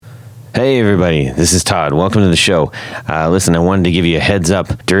Hey everybody, this is Todd. Welcome to the show. Listen, I wanted to give you a heads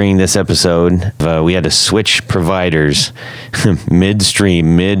up. During this episode, we had to switch providers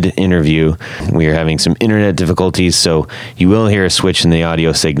midstream, mid-interview. We are having some internet difficulties, so you will hear a switch in the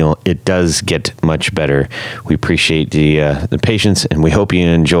audio signal. It does get much better. We appreciate the patience, and we hope you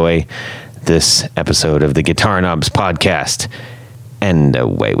enjoy this episode of the Guitar Knobs podcast. And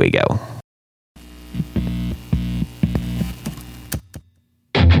away we go.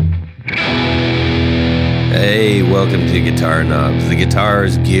 Hey, welcome to Guitar Knobs, the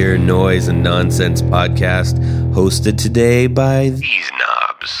guitars, gear, noise, and nonsense podcast, hosted today by these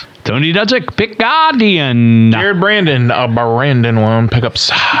knobs. Tony Dudzik, Pickardian. Jared Brandon, Brandon One Pickups.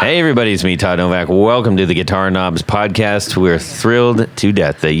 Hey everybody, it's me, Todd Novak. Welcome to the Guitar Knobs podcast. We're thrilled to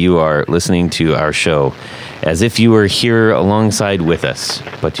death that you are listening to our show as if you were here alongside with us,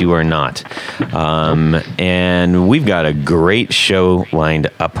 but you are not. And we've got a great show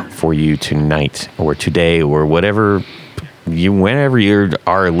lined up for you tonight or today or whenever you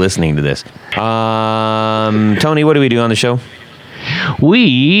are listening to this. Tony, what do we do on the show?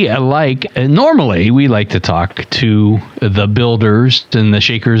 Normally we like to talk to the builders and the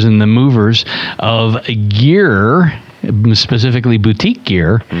shakers and the movers of gear, specifically boutique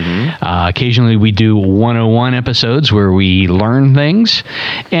gear. Mm-hmm. Occasionally we do 101 episodes where we learn things.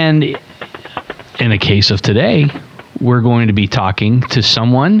 And in the case of today, we're going to be talking to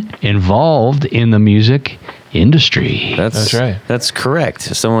someone involved in the music industry. That's right. That's correct.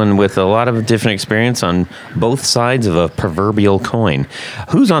 Someone with a lot of different experience on both sides of a proverbial coin.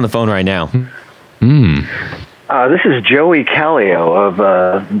 Who's on the phone right now? This is Joie Calio of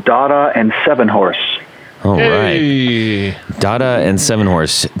Dada and 7Horse. All right. Dada and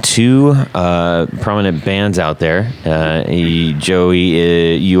 7Horse, two prominent bands out there.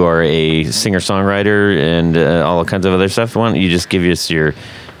 Joey, you are a singer-songwriter and all kinds of other stuff. Why don't you just give us your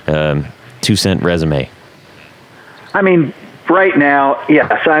 2-cent resume? I mean, right now,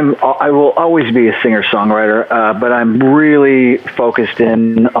 yes, I will always be a singer-songwriter, but I'm really focused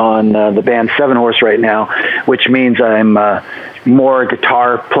in on the band 7Horse right now, which means I'm more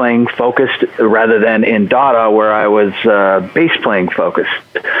guitar playing focused rather than in Dada where I was bass playing focused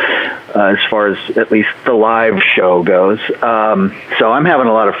as far as at least the live show goes. So I'm having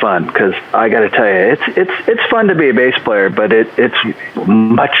a lot of fun because I got to tell you, it's fun to be a bass player, but it's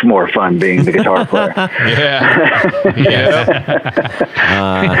much more fun being the guitar player.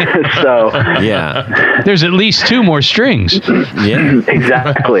 So yeah, there's at least 2 more strings. Yeah,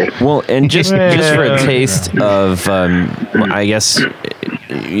 exactly. Well, and just for a taste of, I guess,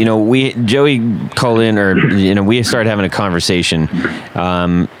 Joey called in, or we started having a conversation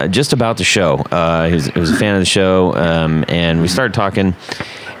just about the show. He was a fan of the show, and we started talking.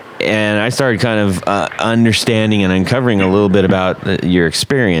 And I started kind of understanding and uncovering a little bit about your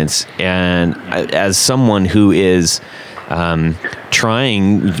experience. And as someone who is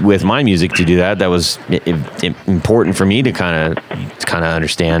trying with my music to do that was important for me to kind of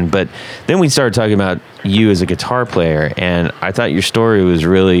understand. But then we started talking about you as a guitar player, and I thought your story was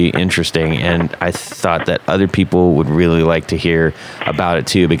really interesting, and I thought that other people would really like to hear about it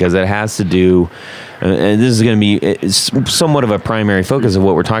too, because it has to do, and this is going to be somewhat of a primary focus of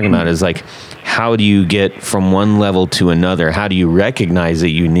what we're talking about, is like, how do you get from one level to another? How do you recognize that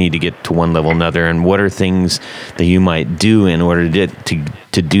you need to get to one level another, and what are things that you might do in order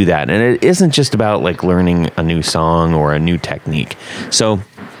to do that? And it isn't just about like learning a new song or a new technique. So,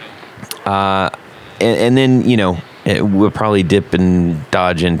 and then, we'll probably dip and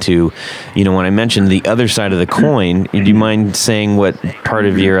dodge into, when I mentioned the other side of the coin, do you mind saying what part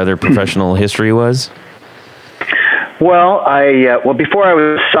of your other professional history was? Well, before I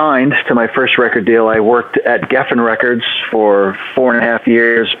was signed to my first record deal, I worked at Geffen Records for 4.5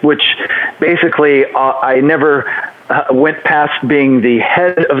 years, which basically I never went past being the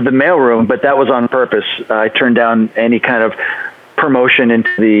head of the mailroom, but that was on purpose. I turned down any kind of promotion into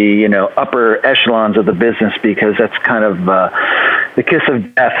the upper echelons of the business, because that's kind of the kiss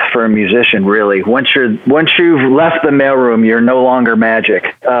of death for a musician, really. Once you've left the mailroom, you're no longer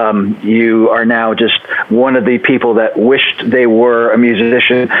magic. You are now just one of the people that wished they were a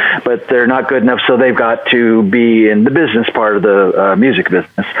musician, but they're not good enough, so they've got to be in the business part of the music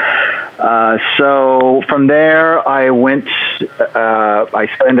business. So from there, I went. I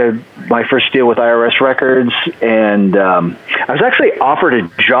signed my first deal with IRS Records, and I was actually offered a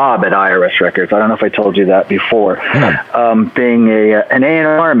job at IRS Records. I don't know if I told you that before, being an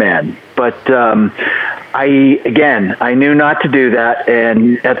A&R man. But I knew not to do that,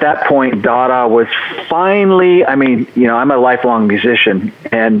 and at that point, Dada was finally. I'm a lifelong musician,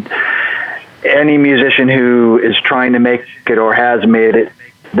 and any musician who is trying to make it or has made it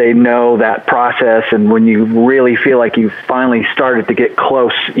they know that process. And when you really feel like you finally started to get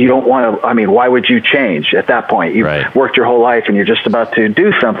close, you don't want to, I mean, why would you change at that point? You've worked your whole life and you're just about to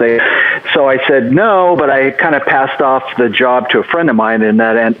do something. So I said no, but I kind of passed off the job to a friend of mine, and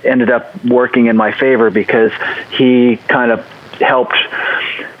that ended up working in my favor because he kind of helped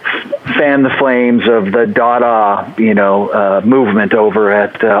fan the flames of the dada, movement over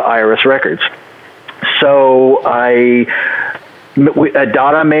at IRS Records. So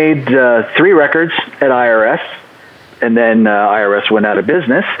Dada made 3 records at IRS, and then IRS went out of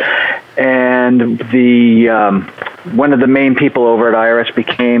business. And the one of the main people over at IRS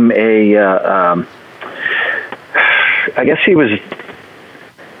became I guess he was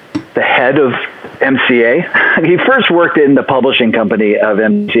the head of MCA. He first worked in the publishing company of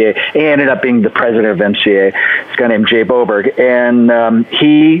MCA. He ended up being the president of MCA. This guy named Jay Boberg. And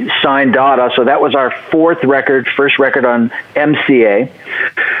he signed Dada, so that was our first record on MCA.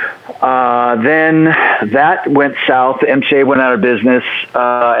 Then that went south. MCA went out of business.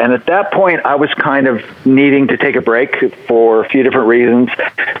 And at that point, I was kind of needing to take a break for a few different reasons.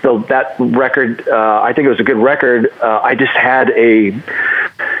 So that record, I think it was a good record. I just had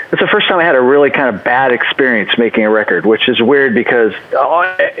it's the first time I had a really kind of bad experience making a record, which is weird because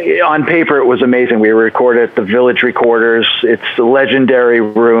on paper it was amazing. We recorded at the Village Recorders. It's a legendary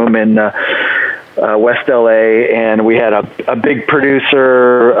room in West LA, and we had a big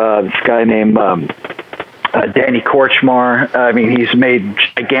producer, this guy named Danny Korchmar. I mean, he's made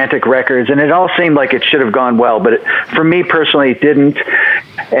gigantic records, and it all seemed like it should have gone well, but for me personally, it didn't.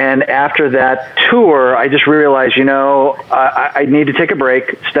 And after that tour, I just realized, I need to take a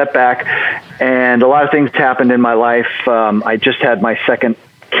break, step back, and a lot of things happened in my life. I just had my second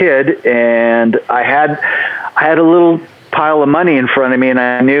kid, and I had a little pile of money in front of me, and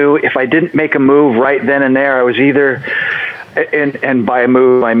I knew if I didn't make a move right then and there, I was either, and by a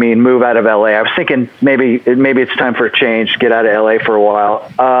move I mean move out of LA. I was thinking maybe it's time for a change, get out of LA for a while.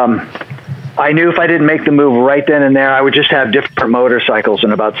 I knew if I didn't make the move right then and there, I would just have different motorcycles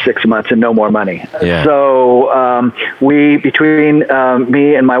in about 6 months and no more money. Yeah. So between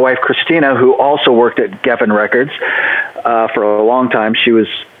me and my wife Christina, who also worked at Geffen Records for a long time, she was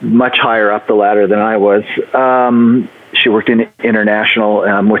much higher up the ladder than I was. She worked in international,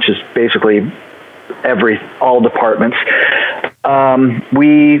 which is basically all departments.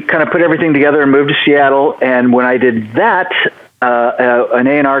 We kind of put everything together and moved to Seattle. And when I did that, an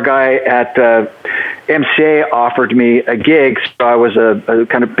A&R guy at MCA offered me a gig. So I was a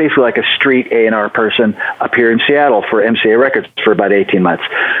kind of basically like a street A&R person up here in Seattle for MCA Records for about 18 months.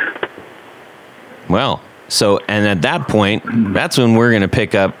 Well, and at that point, that's when we're going to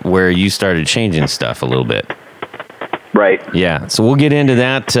pick up where you started changing stuff a little bit. Right. Yeah. So we'll get into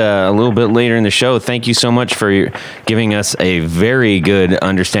that a little bit later in the show. Thank you so much for giving us a very good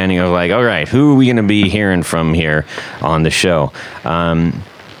understanding of all right, who are we going to be hearing from here on the show?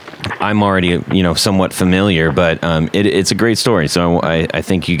 I'm already, somewhat familiar, but it's a great story. So I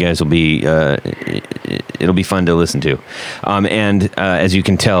think you guys will be, it'll be fun to listen to. And as you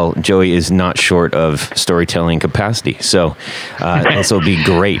can tell, Joey is not short of storytelling capacity. So this will be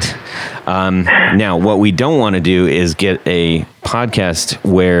great. Now, what we don't want to do is get a podcast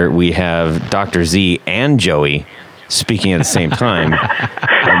where we have Dr. Z and Joey speaking at the same time,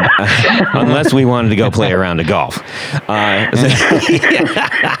 unless we wanted to go play a round of golf.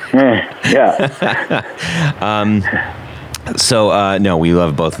 No, we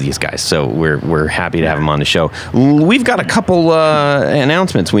love both of these guys, so we're happy to have them on the show. We've got a couple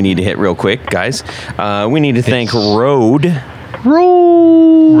announcements we need to hit real quick, guys. We need to thank Rode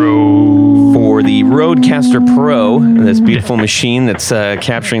for the Rodecaster Pro, this beautiful machine that's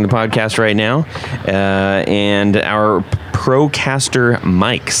capturing the podcast right now, and our Procaster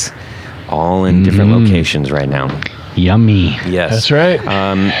mics, all in different locations right now. Yummy. Yes. That's right.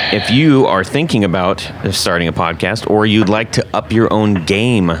 If you are thinking about starting a podcast, or you'd like to up your own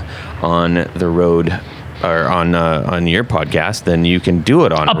game on the road, or on your podcast, then you can do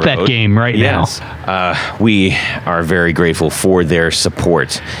it on Up Rode. That game right now. We are very grateful for their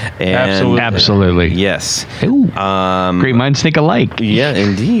support. And Absolutely. Yes. Great minds think alike. Yeah,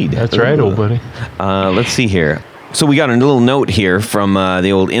 indeed. That's right, old buddy. Let's see here. So we got a little note here from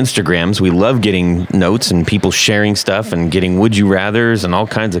the old Instagrams. We love getting notes and people sharing stuff and getting would you rathers and all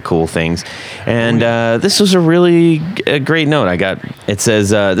kinds of cool things. And this was a great note I got. It says,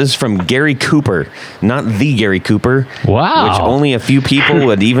 this is from Gary Cooper, not the Gary Cooper. Wow. Which only a few people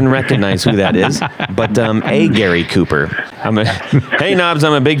would even recognize who that is. But a Gary Cooper. Hey, Knobs,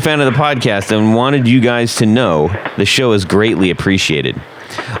 I'm a big fan of the podcast and wanted you guys to know the show is greatly appreciated.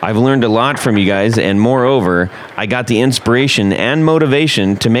 I've learned a lot from you guys, and moreover, I got the inspiration and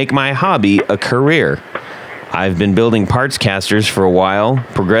motivation to make my hobby a career. I've been building parts casters for a while,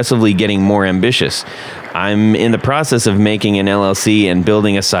 progressively getting more ambitious. I'm in the process of making an LLC and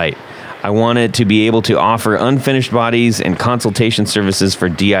building a site. I wanted to be able to offer unfinished bodies and consultation services for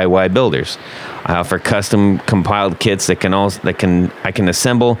DIY builders. I offer custom compiled kits that I can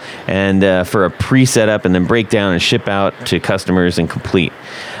assemble and for a pre-setup and then break down and ship out to customers and complete.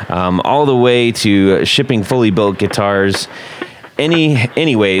 All the way to shipping fully built guitars.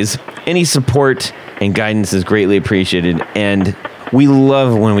 Anyways, any support and guidance is greatly appreciated, and we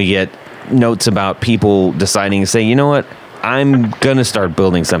love when we get notes about people deciding to say, you know what, I'm going to start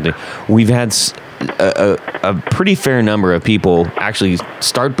building something. We've had a pretty fair number of people actually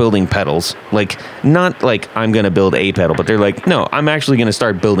start building pedals. Like, not like I'm going to build a pedal, but they're like, no, I'm actually going to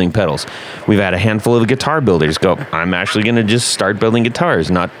start building pedals. We've had a handful of guitar builders go, I'm actually going to just start building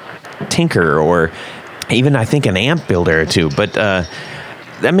guitars, not tinker, or even I think an amp builder or two. But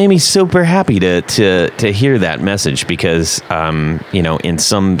that made me super happy to hear that message because, in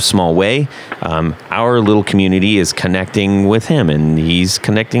some small way, our little community is connecting with him and he's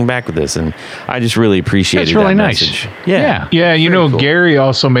connecting back with us. And I just really appreciated That's really that nice. message. Yeah, cool. Gary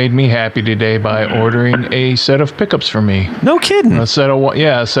also made me happy today by ordering a set of pickups for me. No kidding. A set of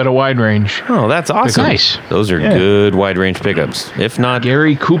wide range. Oh, that's awesome. Nice. Those are good wide range pickups. If not,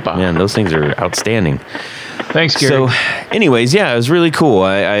 Gary Koopa. man, those things are outstanding. Thanks, Gary. So, anyways, yeah, it was really cool.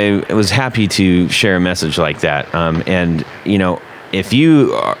 I was happy to share a message like that. And, if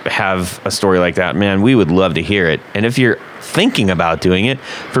you have a story like that, man, we would love to hear it. And if you're thinking about doing it,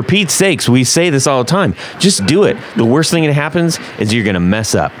 for Pete's sakes, we say this all the time, just do it. The worst thing that happens is you're going to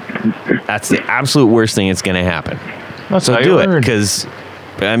mess up. That's the absolute worst thing that's going to happen. So do it, because,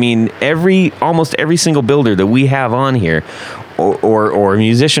 almost every single builder that we have on here, or a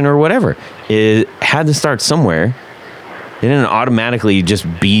musician or whatever, it had to start somewhere. It didn't automatically just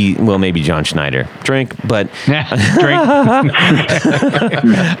be, well, maybe John Schneider. Drink, but... Drink.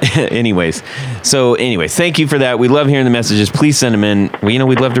 anyways, thank you for that. We love hearing the messages. Please send them in.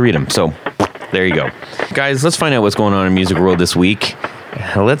 We'd love to read them. So, there you go. Guys, let's find out what's going on in the music world this week.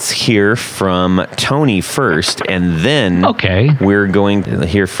 Let's hear from Tony first, and then we're going to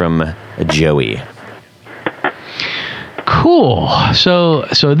hear from Joey. Cool. So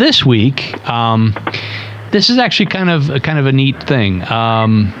this week, this is actually kind of a neat thing.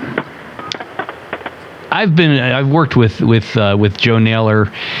 I've worked with Joe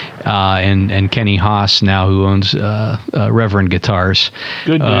Naylor and Kenny Haas now, who owns Reverend Guitars,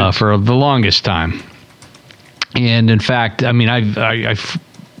 for the longest time. And in fact, I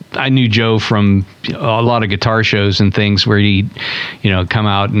knew Joe from a lot of guitar shows and things where he'd, come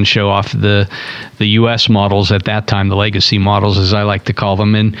out and show off the U.S. models at that time, the legacy models, as I like to call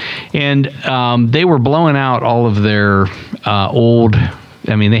them. And they were blowing out all of their old,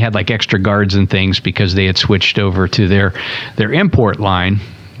 they had like extra guards and things because they had switched over to their import line,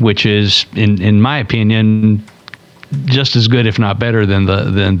 which is, in my opinion, just as good, if not better, than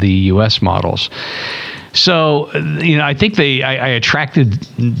the U.S. models. So, I think I attracted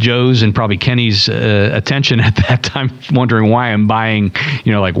Joe's and probably Kenny's attention at that time, wondering why I'm buying,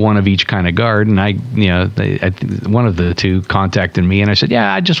 like one of each kind of guard. And one of the two contacted me, and I said,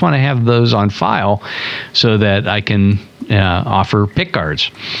 yeah, I just want to have those on file so that I can offer pick guards.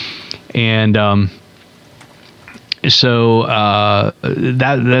 And so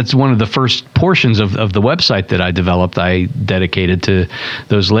that's one of the first portions of the website that I developed. I dedicated to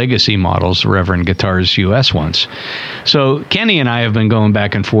those legacy models, Reverend Guitars US ones. So Kenny and I have been going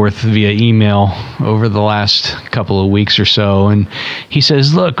back and forth via email over the last couple of weeks or so, and he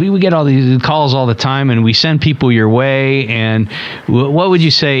says, look, we get all these calls all the time, and we send people your way, and what would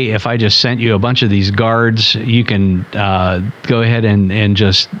you say if I just sent you a bunch of these guards? You can go ahead and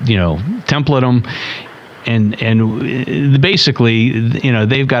just template them. And basically,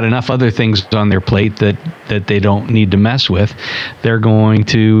 they've got enough other things on their plate that they don't need to mess with. They're going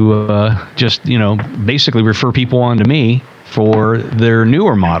to just basically refer people on to me for their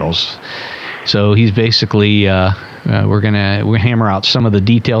newer models. So he's basically we're gonna hammer out some of the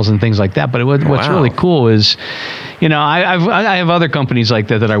details and things like that. But what's really cool is, I have other companies like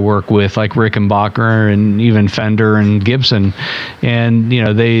that I work with, like Rickenbacker and even Fender and Gibson, and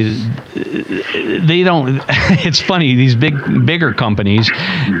they don't. It's funny, these bigger companies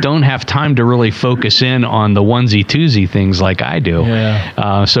don't have time to really focus in on the onesie twosie things like I do.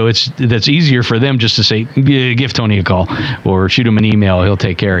 Yeah. So that's easier for them just to say, give Tony a call or shoot him an email, he'll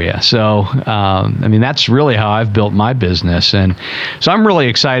take care of you. So that's really how I've built built my business. And so I'm really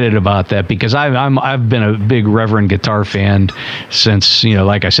excited about that, because I've been a big Reverend guitar fan since,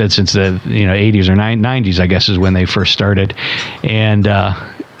 like I said, since the 80s or 90s, I guess, is when they first started. And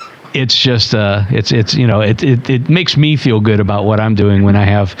it's just it makes me feel good about what I'm doing when I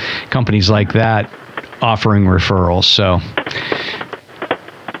have companies like that offering referrals. So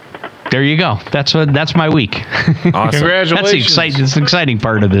there you go. That's my week. Awesome. Congratulations. That's the exciting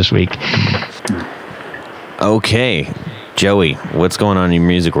part of this week. Okay, Joey, what's going on in your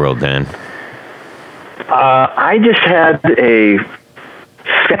music world, then? I just had a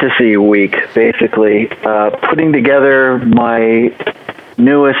fantasy week, basically, putting together my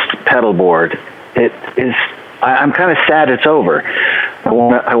newest pedal board. It is. I'm kind of sad it's over.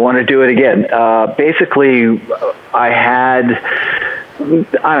 I want to do it again. Basically, I had,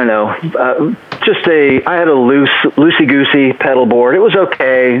 I don't know, I had a loosey-goosey pedal board. It was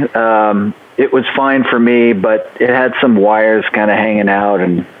okay. It was fine for me, but it had some wires kind of hanging out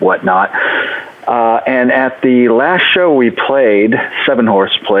and whatnot. And at the last show we played,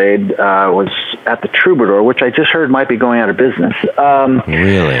 7Horse played, was at the Troubadour, which I just heard might be going out of business.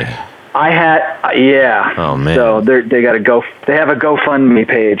 Really? Yeah. Oh man. So they have a GoFundMe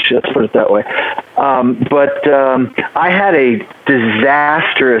page. Let's put it that way. But I had a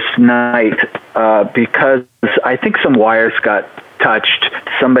disastrous night because I think some wires got touched.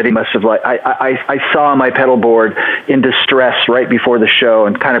 Somebody must have I saw my pedal board in distress right before the show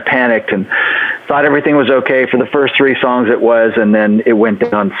and kind of panicked and thought everything was okay. For the first 3 songs it was, and then it went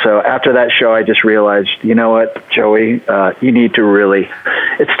down. So after that show, I just realized, you know what, Joey, you need to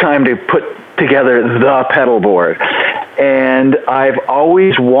it's time to put together the pedal board. And I've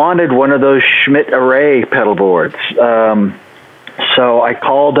always wanted one of those Schmidt Array pedal boards. So I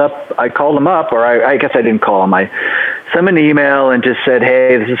called them up, or I guess I didn't call them. I sent an email and just said,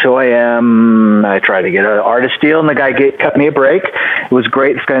 hey, this is who I am. I tried to get an artist deal, and the guy cut me a break. It was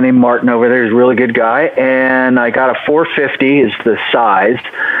great. This guy named Martin over there is a really good guy. And I got a 450 is the size.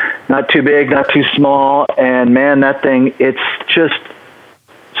 Not too big, not too small. And man, that thing, it's just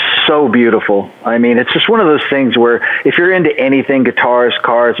so beautiful. I mean, it's just one of those things where if you're into anything, guitars,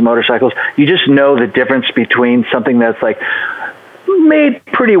 cars, motorcycles, you just know the difference between something that's like made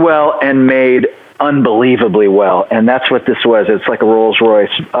pretty well and made unbelievably well, and that's what this was. It's like a Rolls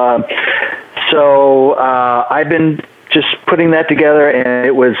Royce. So I've been just putting that together, and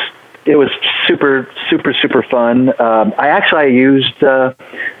it was super, super, super fun. I used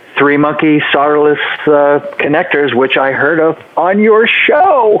 3 Monkey solderless connectors, which I heard of on your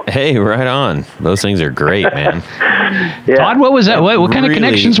show. Hey, right on. Those things are great, man. Yeah. Todd, what was that? What kind of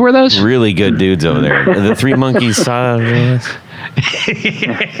connections were those? Really good dudes over there. The 3 Monkeys solderless.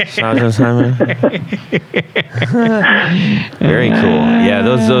 Very cool. Yeah,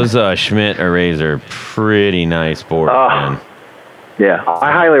 those Schmidt arrays are pretty nice boards, man. Yeah,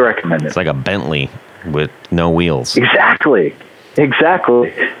 I highly recommend it. It's like a Bentley with no wheels. Exactly.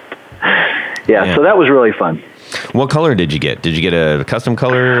 Yeah, so that was really fun. What color did you get? Did you get a custom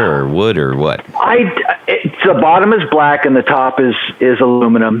color or wood or what? The bottom is black and the top is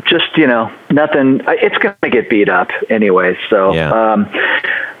aluminum. Just, nothing. It's going to get beat up anyway. So, yeah.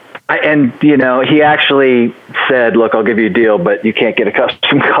 He actually said, look, I'll give you a deal, but you can't get a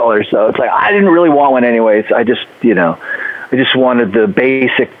custom color. So it's like, I didn't really want one anyways. I just wanted the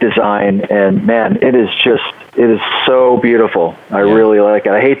basic design, and man, it is so beautiful. I really like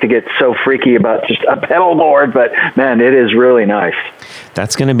it. I hate to get so freaky about just a pedal board, but man, it is really nice.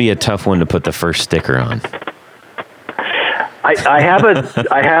 That's going to be a tough one to put the first sticker on. I have a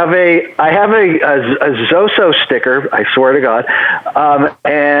Zoso sticker. I swear to God,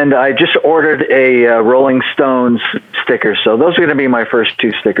 and I just ordered a Rolling Stones sticker. So those are going to be my first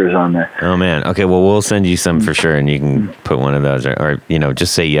 2 stickers on there. Oh man. Okay. Well, we'll send you some for sure, and you can put one of those, or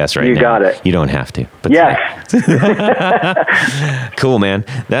just say yes right now. You got it. You don't have to. But yes. Cool, man.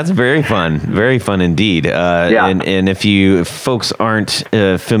 That's very fun. Very fun indeed. And if folks aren't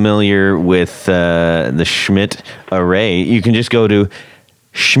familiar with the Schmidt Array, you can just go to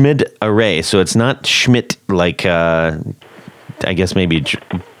Schmidt Array. So it's not Schmidt like, I guess maybe,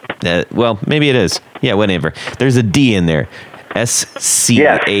 maybe it is. Yeah, whatever. There's a D in there. SCHMIDT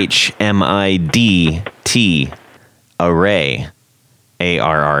Array.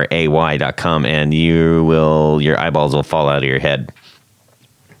 ARRAY.com, and your eyeballs will fall out of your head.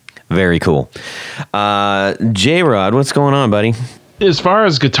 Very cool. J-Rod, what's going on, buddy? As far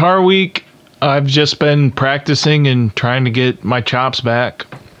as Guitar Week, I've just been practicing and trying to get my chops back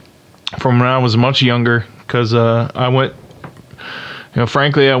from when I was much younger, because I went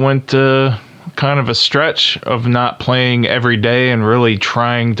kind of a stretch of not playing every day and really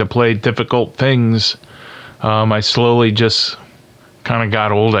trying to play difficult things I slowly just kind of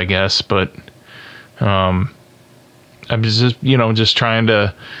got old, I guess, but I'm just just trying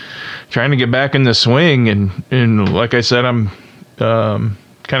to get back in the swing, and like I said, I'm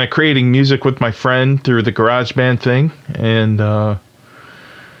kind of creating music with my friend through the GarageBand thing, and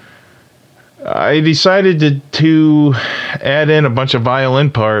I decided to add in a bunch of violin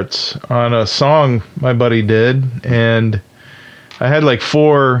parts on a song my buddy did, and I had like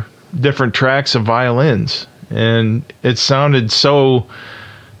 4 different tracks of violins, and it sounded so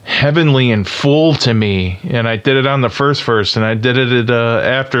heavenly and full to me. And I did it on the first verse, and I did it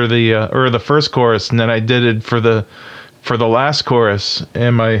after the first chorus, and then I did it for the last chorus,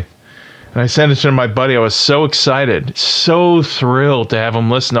 and I sent it to my buddy. I was so excited, so thrilled to have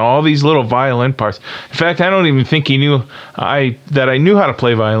him listen to all these little violin parts. In fact, I don't even think he knew that I knew how to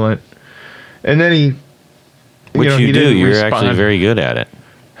play violin. And then he, which he you do. didn't You're respond. actually very good at it.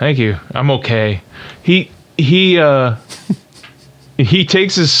 Thank you. I'm okay. He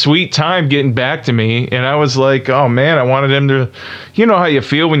takes his sweet time getting back to me, and I was like, oh man, I wanted him to, you know how you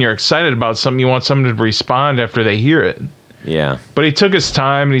feel when you're excited about something, you want someone to respond after they hear it. Yeah. But he took his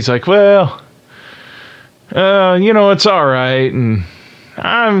time, and he's like, well, it's all right, and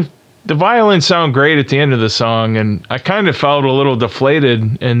the violins sound great at the end of the song, and I kind of felt a little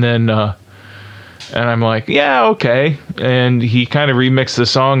deflated, and then and I'm like, yeah, okay. And he kind of remixed the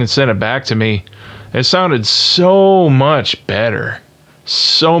song and sent it back to me. It sounded so much better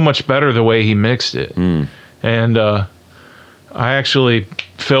the way he mixed it. And I actually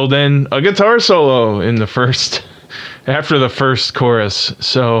filled in a guitar solo in after the first chorus.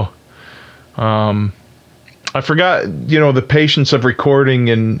 So I forgot, the patience of recording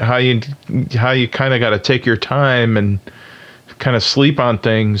and how you kind of got to take your time and kind of sleep on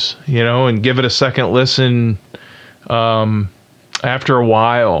things, and give it a second listen after a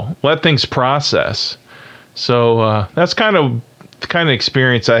while. Let things process. So that's kind of the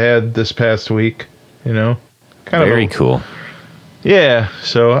experience I had this past week, Kind Very cool. Yeah,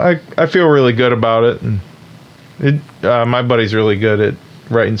 so I feel really good about it, and my buddy's really good at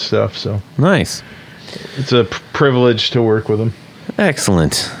writing stuff, so Nice. it's a privilege to work with him.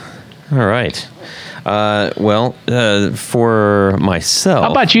 Excellent. All right. For myself.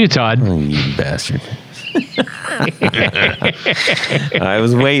 How about you, Todd? Oh, you bastard. I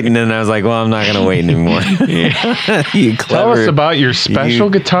was waiting, and I was like, well, I'm not going to wait anymore. You clever, Tell us about your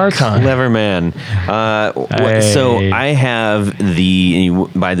special guitar time. Clever man. So I have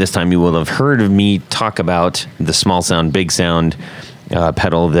by this time you will have heard of me talk about the small sound, big sound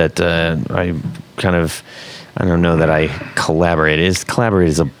pedal that I don't know that I collaborate. Collaborate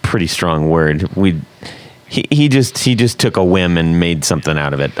is a pretty strong word. He just took a whim and made something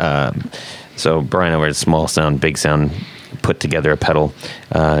out of it. So Brian over at Small Sound, Big Sound put together a pedal,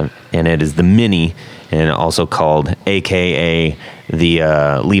 and it is the Mini, and also called AKA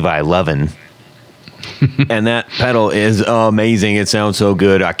the Levi Lovin'. And that pedal is amazing. It sounds so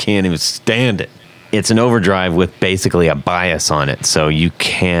good. I can't even stand it. It's an overdrive with basically a bias on it, so you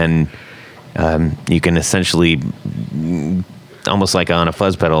can essentially, almost like on a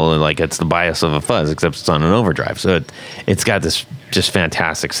fuzz pedal, like it's the bias of a fuzz, except it's on an overdrive. So it's got this just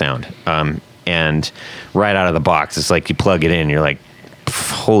fantastic sound. And right out of the box, it's like you plug it in, you're like,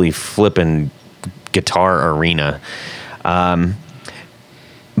 holy flippin' guitar arena. But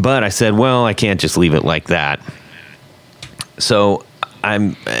I said, well, I can't just leave it like that. So I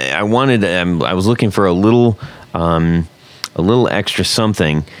was looking for a little extra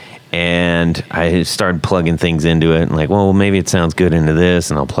something. And I started plugging things into it, and like, well, maybe it sounds good into this,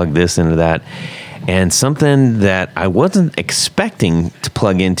 and I'll plug this into that. And something that I wasn't expecting to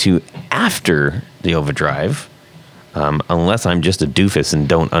plug into after the overdrive, unless I'm just a doofus and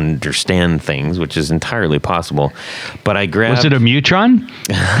don't understand things, which is entirely possible. But I grabbed... Was it a Mutron?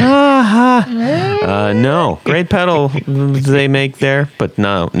 No. Great pedal they make there, but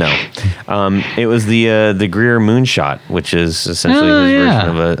no. It was the Greer Moonshot, which is essentially his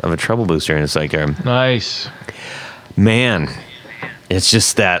version of a treble booster, and it's like... Nice. Man, it's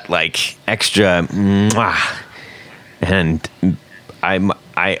just that, like, extra... And I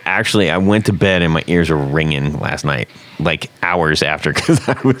went to bed and my ears were ringing last night, like hours after, because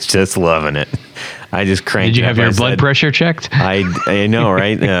I was just loving it. I just cranked. Did you have your blood pressure checked? I know,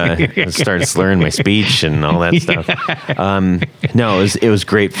 right? I started slurring my speech and all that stuff. No, it was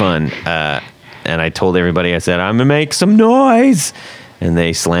great fun. And I told everybody, I said, I'm gonna make some noise, and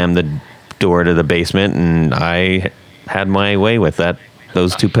they slammed the door to the basement, and I had my way with that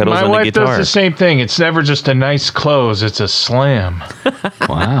those two pedals My on the wife guitar. does the same thing. It's never just a nice close. It's a slam.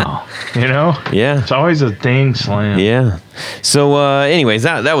 Wow. You know? Yeah. It's always a dang slam. Yeah. So, anyways,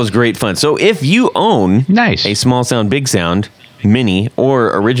 that was great fun. So, if you own Nice. a Small Sound Big Sound Mini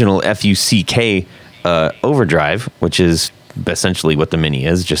or original FUCK overdrive, which is essentially what the Mini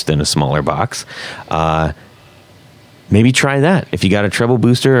is, just in a smaller box, maybe try that. If you got a treble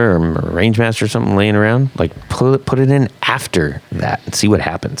booster or range master or something laying around, like put it in after that and see what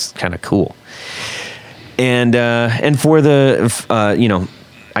happens. Kind of cool. And for the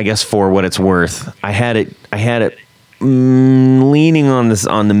I guess for what it's worth, I had it leaning on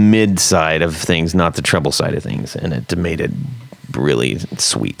the mid side of things, not the treble side of things, and it made it really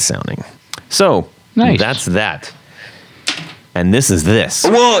sweet sounding. So Nice. That's that. And this is this.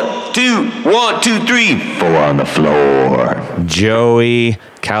 1, 2, 1, 2, 3. 4 on the floor. Joie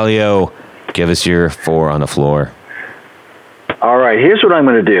Calio, give us your 4 on the floor. All right, here's what I'm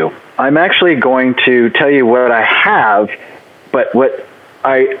going to do. I'm actually going to tell you what I have, but what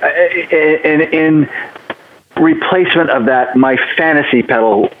in replacement of that, my fantasy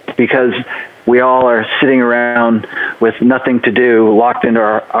pedal, because we all are sitting around with nothing to do, locked into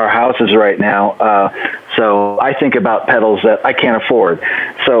our houses right now. So I think about pedals that I can't afford.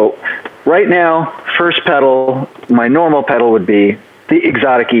 So right now, first pedal, my normal pedal would be the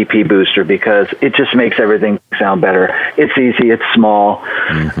Exotic EP booster, because it just makes everything sound better. It's easy. It's small.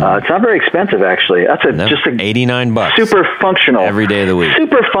 It's not very expensive, actually. That's just a $89 super functional every day of the week.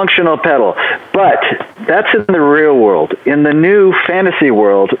 Super functional pedal. But that's in the real world. In the new fantasy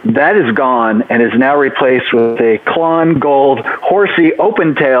world, that is gone and is now replaced with a Klon Gold Horsey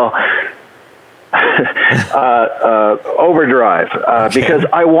Open Tail overdrive, because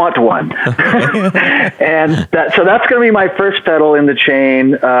I want one. And so that's going to be my first pedal in the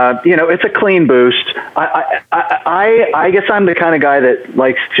chain. It's a clean boost. I guess I'm the kind of guy that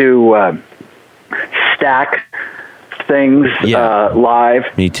likes to stack things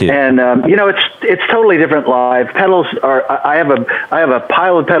live. Me too. And it's totally different live. Pedals are I have a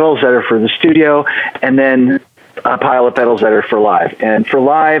pile of pedals that are for the studio, and then a pile of pedals that are for live. And for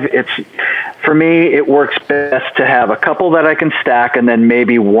live, for me, it works best to have a couple that I can stack, and then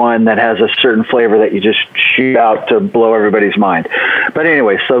maybe one that has a certain flavor that you just shoot out to blow everybody's mind. But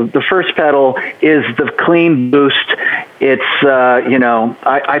anyway, so the first pedal is the clean boost. It's,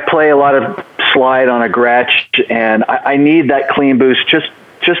 I play a lot of slide on a Gretsch, and I need that clean boost just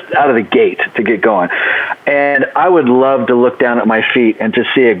out of the gate to get going. And I would love to look down at my feet and to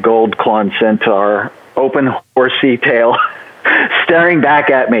see a gold Klon Centaur open horsey tail staring back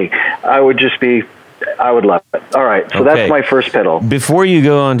at me. I would love it. All right, so that's my first pedal. Before you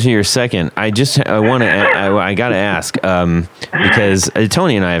go on to your second, I got to ask, because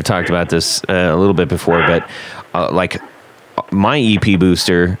Tony and I have talked about this a little bit before, but like my EP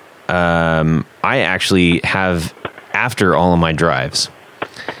booster, I actually have after all of my drives.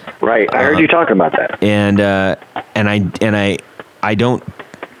 Right, I heard you talking about that. And I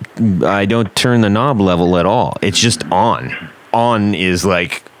don't turn the knob level at all. It's just on. On is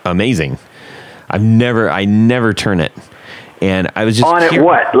like amazing. I never turn it. And I was just on it.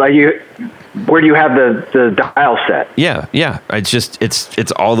 What? Like where do you have the dial set? Yeah.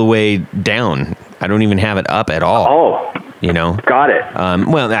 It's all the way down. I don't even have it up at all. Oh. Got it.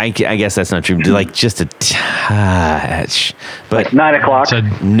 Well, I guess that's not true. Like just a touch, but like 9 o'clock.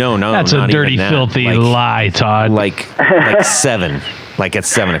 No, that's a dirty, filthy lie, Todd. Like 7, like at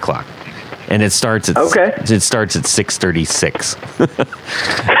 7 o'clock, and it starts at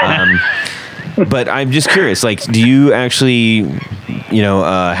 6:36. But I'm just curious. Like, do you actually,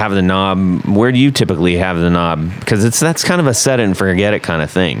 have the knob? Where do you typically have the knob? Because that's kind of a set it and forget it kind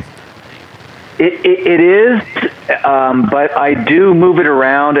of thing. It is, but I do move it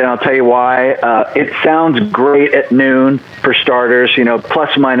around, and I'll tell you why. It sounds great at noon, for starters,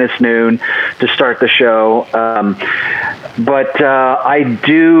 plus minus noon to start the show. But I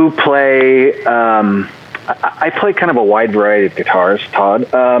do play, I play kind of a wide variety of guitars,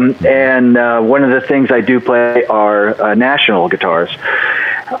 Todd. And one of the things I do play are national guitars.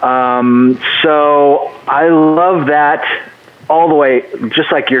 So I love that. All the way, just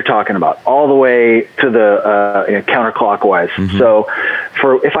like you're talking about, all the way to the counterclockwise. Mm-hmm. So,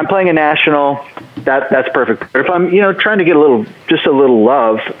 if I'm playing a national, that's perfect. But if I'm trying to get a little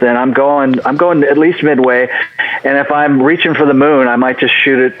love, then I'm going at least midway. And if I'm reaching for the moon, I might just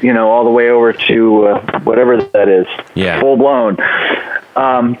shoot it all the way over to whatever that is, full blown.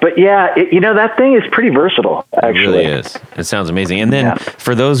 But yeah, that thing is pretty versatile. Actually, it really is. It sounds amazing. And then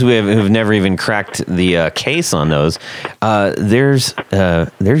for those who've never even cracked the case on those, there's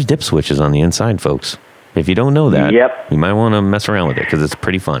dip switches on the inside, folks. If you don't know that, Yep. you might want to mess around with it because it's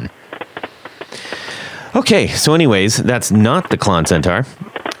pretty fun. Okay, so anyways, that's not the Klon Centaur,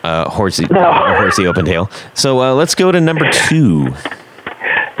 horsey open tail. So let's go to number 2.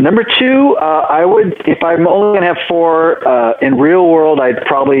 Number 2, I would, if I'm only going to have 4, in real world, I'd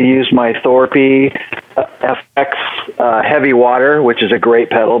probably use my Thorpe FX Heavy Water, which is a great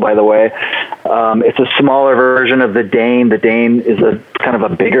pedal, by the way. It's a smaller version of the Dane. The Dane is a kind of a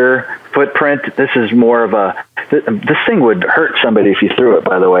bigger footprint. This is more of a, this thing would hurt somebody if you threw it,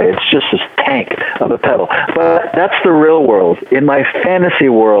 by the way. It's just this tank of a pedal. But that's the real world. In my fantasy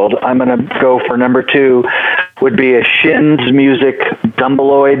world, I'm going to go for number 2, would be a Shins Music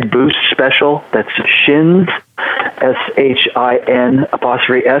Dumbleoid Boost Special. That's Shins, SHIN''S.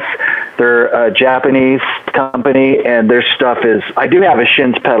 They're a Japanese company, and their stuff is, I do have a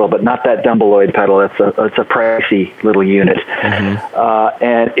Shins pedal, but not that Dumbleoid pedal. It's a pricey little unit. Mm-hmm.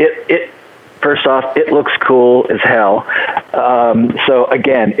 And it first off, it looks cool as hell. So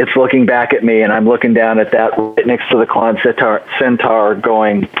again, it's looking back at me, and I'm looking down at that right next to the Klon Centaur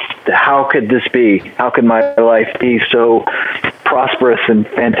going, how could this be? How could my life be so prosperous and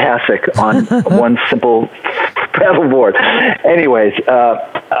fantastic on one simple pedal board? Anyways, that's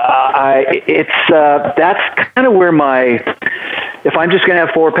kind of where if I'm just going to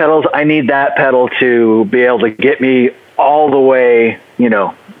have 4 pedals, I need that pedal to be able to get me all the way,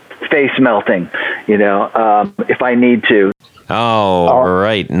 face melting, if I need to. Oh, all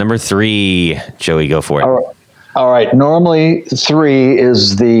right. Number 3, Joey, go for it. All right. Normally 3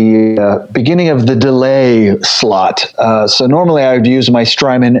 is the beginning of the delay slot. So normally I would use my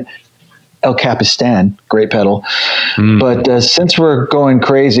Strymon El Capistan, great pedal. But since we're going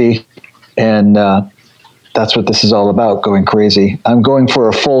crazy, and that's what this is all about, going crazy, I'm going for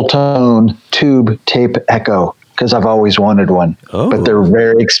a full tone tube tape echo, because I've always wanted one. Oh. But they're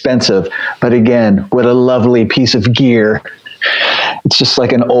very expensive. But again, what a lovely piece of gear. It's just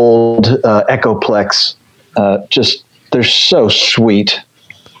like an old Echoplex. They're so sweet.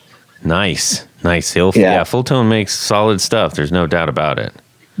 Nice. Yeah, Full Tone makes solid stuff. There's no doubt about it.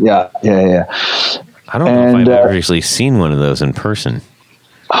 Yeah. I don't know if I've ever actually seen one of those in person.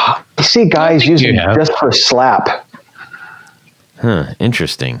 I see guys using it just for slap. Huh,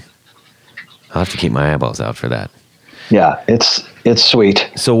 interesting. I'll have to keep my eyeballs out for that. Yeah, it's sweet.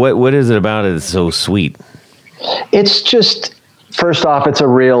 So what is it about it that's so sweet? It's just, first off, it's a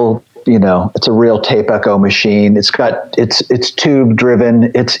real tape echo machine. It's tube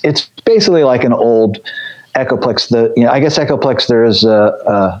driven. It's basically like an old Echoplex. I guess Echoplex, there's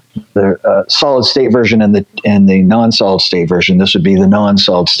a solid state version and the non-solid state version. This would be the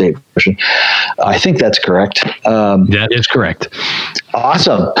non-solid state version. I think that's correct. That is correct.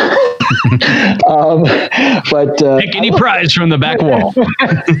 Awesome. But pick any prize from the back wall.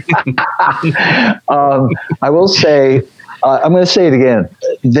 I will say, I'm going to say it again.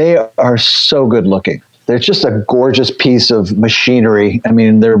 They are so good looking. They're just a gorgeous piece of machinery. I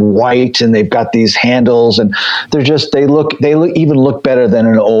mean, they're white and they've got these handles, and they even look better than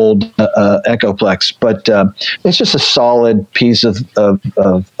an old Echoplex. But it's just a solid piece of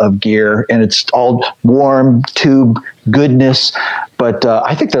gear, and it's all warm tube goodness. But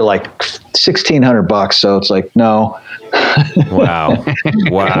I think they're like $1,600. So it's like, no. Wow.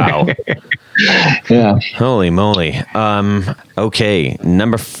 Yeah. Holy moly. Okay.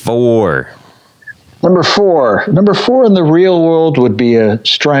 Number 4. Number four in the real world would be a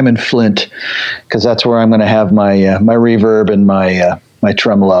Strymon Flint, because that's where I'm going to have my reverb and my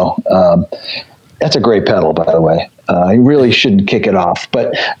tremolo. That's a great pedal, by the way. I really shouldn't kick it off,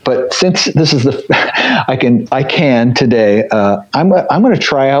 but since this is I can today. I'm going to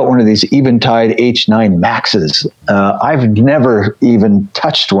try out one of these Eventide H9 Maxes. I've never even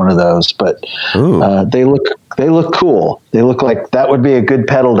touched one of those, but they look cool. They look like that would be a good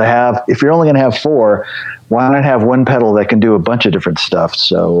pedal to have. If you're only going to have 4, why not have one pedal that can do a bunch of different stuff?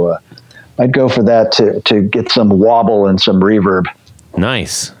 So I'd go for that to get some wobble and some reverb.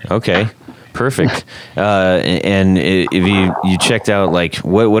 Nice. Okay. Perfect. And if you checked out, like,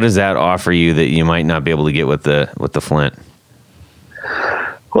 what does that offer you that you might not be able to get with the Flint?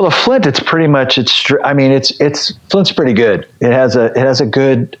 Well, the Flint, it's pretty much Flint's pretty good. It has a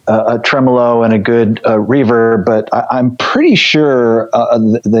good tremolo and a good reverb, but I'm pretty sure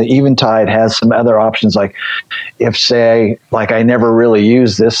the Eventide has some other options. Like, I never really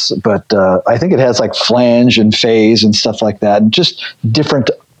use this, but I think it has like flange and phase and stuff like that, and just different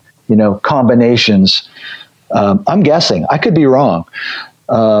combinations. I'm guessing. I could be wrong.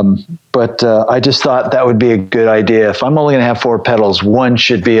 But I just thought that would be a good idea. If I'm only going to have 4 pedals, one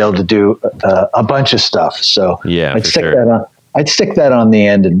should be able to do a bunch of stuff. So yeah, I'd stick that on the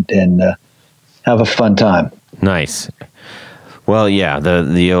end and have a fun time. Nice. Well, yeah,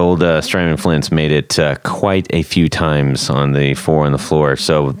 the old Strymon Flints made it quite a few times on the 4 on the Floor.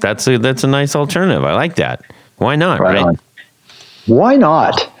 So that's a nice alternative. I like that. Why not? Right? Why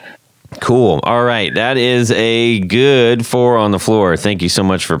not? Cool. All right. That is a good 4 on the Floor. Thank you so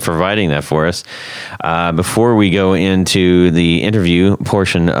much for providing that for us. Before we go into the interview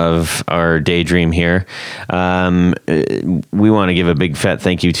portion of our daydream here, we want to give a big fat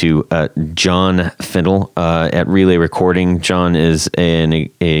thank you to John Findle at Relay Recording. John is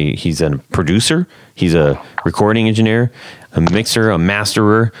he's a producer. He's a recording engineer, a mixer, a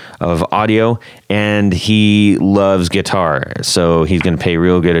masterer of audio, and he loves guitar. So he's going to pay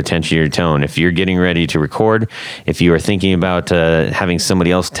real good attention to your tone. If you're getting ready to record, if you are thinking about having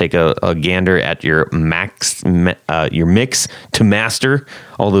somebody else take a gander at your mix to master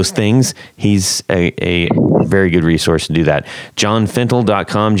all those things, he's a very good resource to do that.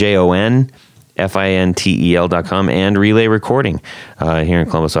 JohnFintel.com, JohnFintel.com, and Relay Recording here in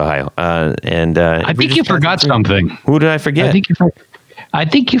Columbus, Ohio. I think you forgot something. Who did I forget? I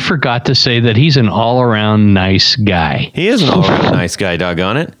think you forgot to say that he's an all-around nice guy. He is an all-around nice guy,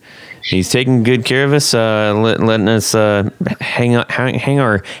 doggone it. He's taking good care of us, letting us hang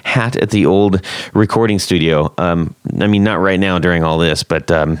our hat at the old recording studio. I mean, not right now during all this,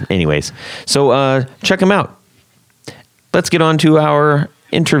 but anyways. So check him out. Let's get on to our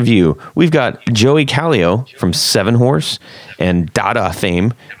interview. We've got Joie Calio from 7Horse and Dada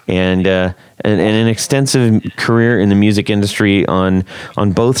fame, and an extensive career in the music industry on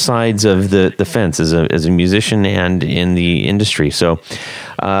both sides of the fence as a musician and in the industry. So,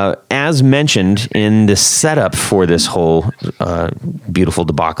 as mentioned in the setup for this whole beautiful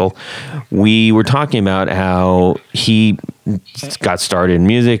debacle, we were talking about how he got started in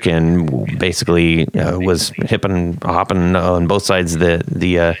music and basically was hipping hopping on both sides of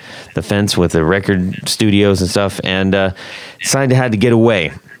the fence with the record studios and stuff, and decided to had to get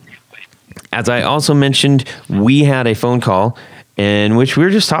away. As I also mentioned, we had a phone call in which we were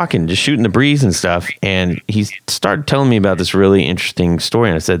just talking, just shooting the breeze and stuff, and he started telling me about this really interesting story,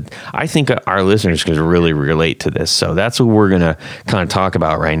 and I said, I think our listeners could really relate to this, so that's what we're going to kind of talk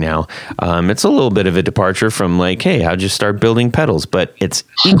about right now. It's a little bit of a departure from like, hey, how'd you start building pedals, but it's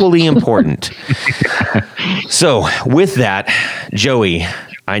equally important. So with that, Joey,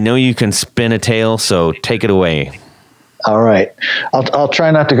 I know you can spin a tale, so take it away. All right. I'll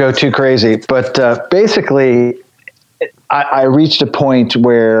try not to go too crazy, but basically, I reached a point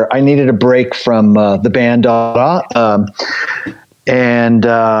where I needed a break from the band Dada, and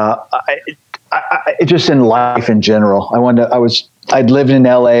just in life in general. I'd lived in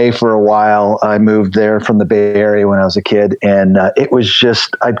LA for a while. I moved there from the Bay Area when I was a kid, and it was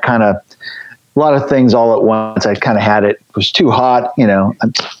just a lot of things all at once. I kind of had it. It was too hot,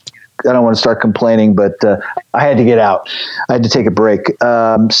 I don't want to start complaining, but I had to get out. I had to take a break.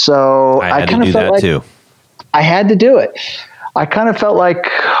 So I kind of felt like too. I had to do it. I kind of felt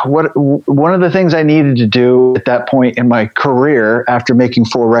like one of the things I needed to do at that point in my career, after making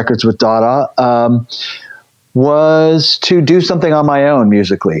 4 records with Dada, was to do something on my own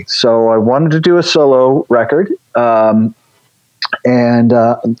musically. So I wanted to do a solo record. And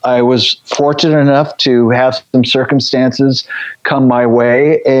I was fortunate enough to have some circumstances come my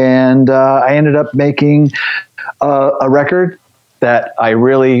way, and I ended up making a record that I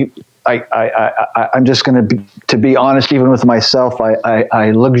really, I'm just going to be honest, even with myself,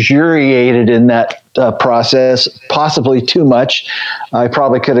 I luxuriated in that process, possibly too much. I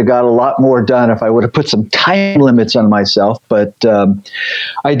probably could have got a lot more done if I would have put some time limits on myself, but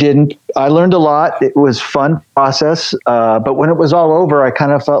I didn't. I learned a lot. It was a fun process, but when it was all over, I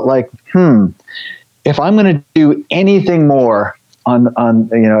kind of felt like, if I'm going to do anything more on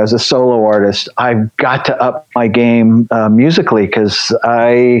as a solo artist, I've got to up my game musically, because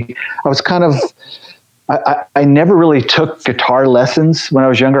I was kind of, I never really took guitar lessons when I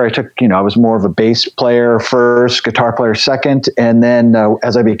was younger. I was more of a bass player first, guitar player second, and then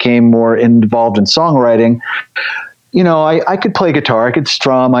as I became more involved in songwriting, I could play guitar, I could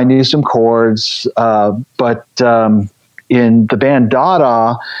strum, I knew some chords, but in the band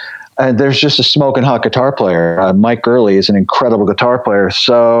Dada, there's just a smoking hot guitar player. Mike Gurley is an incredible guitar player.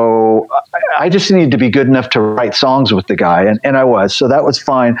 So I just needed to be good enough to write songs with the guy. And I was, so that was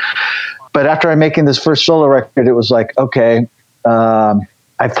fine. But after I'm making this first solo record, it was like, okay,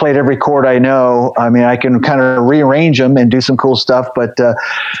 I've played every chord I know. I mean, I can kind of rearrange them and do some cool stuff, but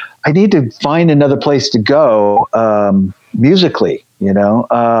I need to find another place to go musically,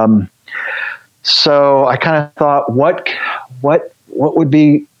 So I kind of thought, what would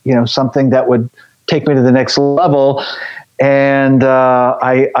be, something that would take me to the next level. And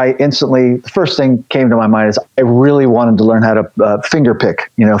I instantly, the first thing came to my mind is I really wanted to learn how to finger pick,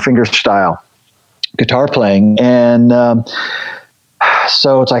 finger style guitar playing. And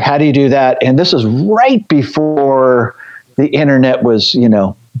so it's like, how do you do that? And this was right before the internet was,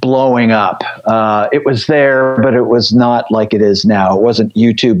 blowing up. It was there, but it was not like it is now. It wasn't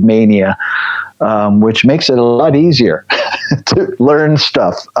YouTube mania, which makes it a lot easier to learn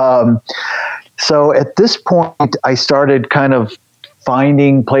stuff. So at this point, I started kind of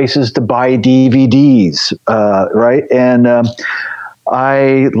finding places to buy DVDs, right? And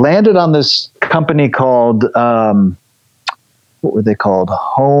I landed on this company called, what were they called?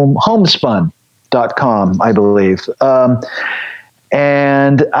 Homespun.com, I believe.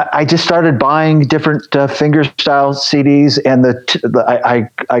 And I just started buying different fingerstyle CDs, and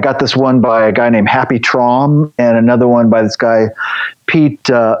I got this one by a guy named Happy Traum, and another one by this guy Pete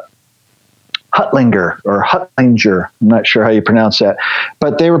Huttlinger or Huttlinger. I'm not sure how you pronounce that,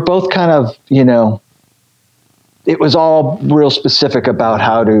 but they were both kind of, it was all real specific about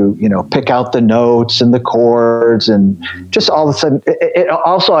how to, pick out the notes and the chords, and just all of a sudden,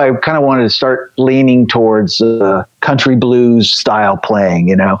 also, I kind of wanted to start leaning towards country blues style playing,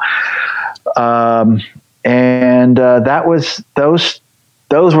 and that was those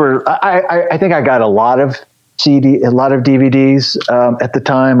were. I think I got a lot of DVDs at the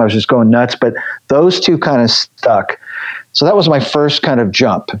time. I was just going nuts, but those two kind of stuck. So that was my first kind of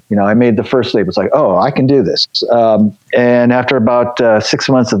jump. I made the first leap. It's like, oh, I can do this. And after about 6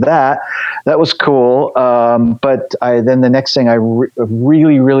 months of that was cool. But then the next thing I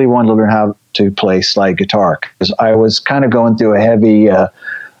really, really wanted to learn how to play slide guitar, because I was kind of going through a heavy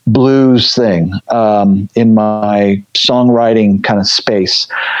blues thing in my songwriting kind of space.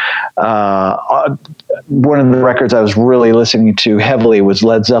 One of the records I was really listening to heavily was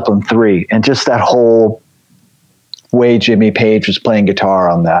Led Zeppelin 3, and just that whole way Jimmy Page was playing guitar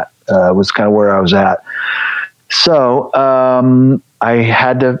on that was kind of where I was at. So I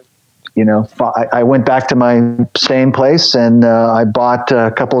had to, I went back to my same place, and I bought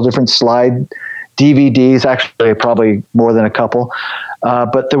a couple of different slide DVDs, actually probably more than a couple.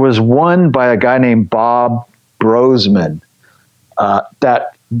 But there was one by a guy named Bob Brosman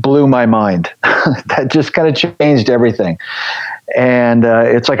that blew my mind. That just kind of changed everything. And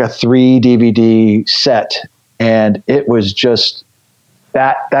it's like a 3 DVD set. And it was just,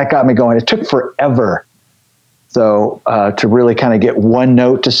 that got me going. It took forever, though, to really kind of get one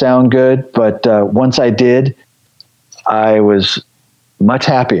note to sound good. But once I did, I was much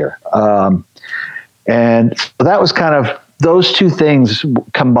happier. And so that was kind of, those two things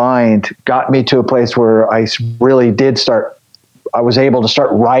combined got me to a place where I really did start, I was able to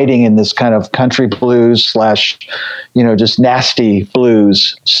start writing in this kind of country blues / just nasty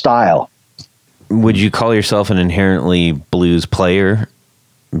blues style. Would you call yourself an inherently blues player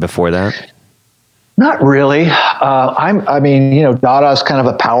before that? Not really. Dada's kind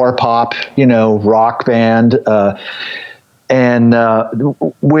of a power pop, rock band. And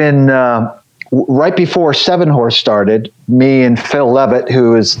when right before 7Horse started, me and Phil Levitt,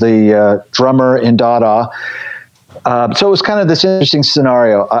 who is the drummer in Dada, so it was kind of this interesting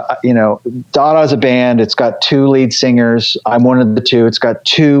scenario. Dada is a band. It's got 2 lead singers. I'm one of the 2. It's got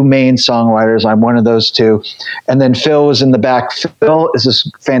 2 main songwriters. I'm one of those 2. And then Phil was in the back. Phil is this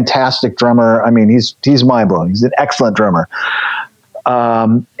fantastic drummer. I mean, he's mind-blowing. He's an excellent drummer.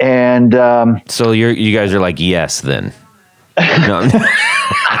 So you guys are like, yes, then. No.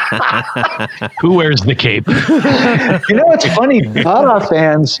 Who wears the cape? It's funny. Dada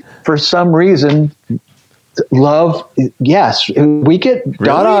fans, for some reason, love, yes, we get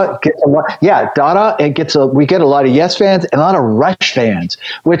Dada. We get a lot of Yes fans and a lot of Rush fans,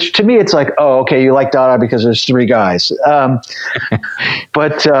 which to me it's like, oh, okay, you like Dada because there's 3 guys. It's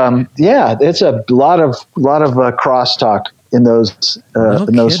a lot of crosstalk in those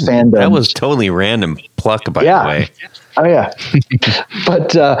those fandoms. That was totally random pluck, by the way. Oh yeah,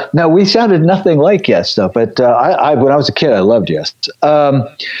 but no, we sounded nothing like Yes though. But I when I was a kid, I loved Yes.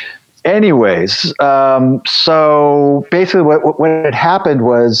 Anyways, so basically what had happened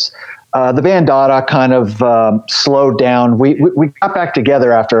was the band Dada kind of slowed down. We got back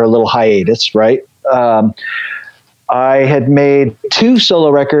together after a little hiatus, right? I had made 2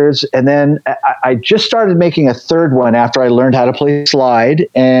 solo records, and then I just started making a third one after I learned how to play slide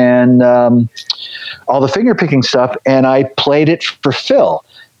and all the finger picking stuff, and I played it for Phil.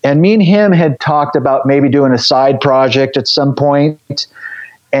 And me and him had talked about maybe doing a side project at some point.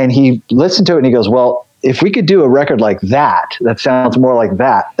 And he listened to it and he goes, well, if we could do a record like that sounds more like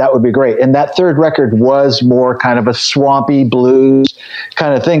that would be great. And that third record was more kind of a swampy blues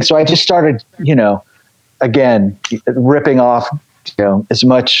kind of thing. So I just started, again, ripping off, as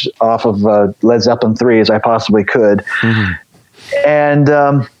much off of Led Zeppelin 3 as I possibly could. Mm-hmm. And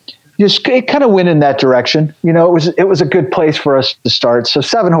it kind of went in that direction. It was a good place for us to start. So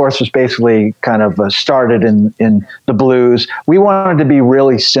 7Horse was basically kind of started in the blues. We wanted to be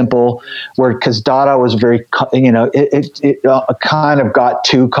really simple, because Dada was very, it kind of got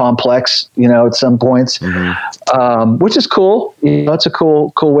too complex, at some points, which is cool. It's a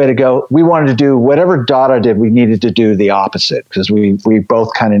cool way to go. We wanted to do whatever Dada did. We needed to do the opposite, because we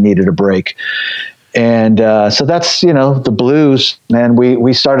both kind of needed a break. And so that's, the blues, and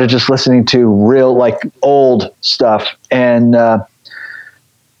we started just listening to real, like, old stuff, and it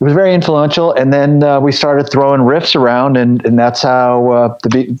was very influential. And then we started throwing riffs around, and that's how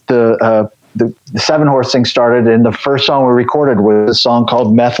the 7Horse thing started. And the first song we recorded was a song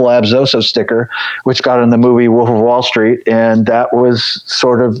called Meth Lab Zoso Sticker, which got in the movie Wolf of Wall Street, and that was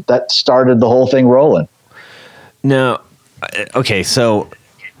that started the whole thing rolling. Now, okay, so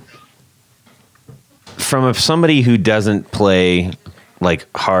from somebody who doesn't play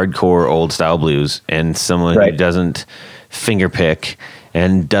like hardcore old style blues, and someone who doesn't finger pick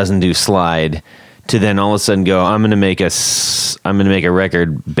and doesn't do slide, to then all of a sudden go, I'm going to make a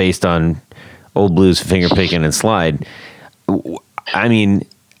record based on old blues, finger picking, and slide. I mean,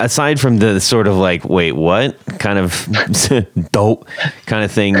 aside from the sort of like, wait, what kind of dope kind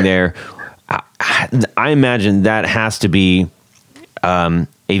of thing there, I imagine that has to be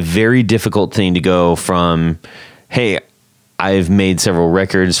a very difficult thing to go from, hey, I've made several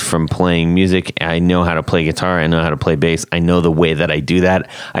records from playing music. I know how to play guitar. I know how to play bass. I know the way that I do that.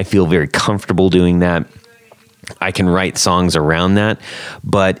 I feel very comfortable doing that. I can write songs around that.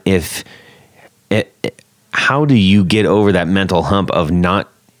 But how do you get over that mental hump of not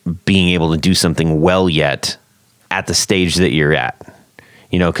being able to do something well yet at the stage that you're at?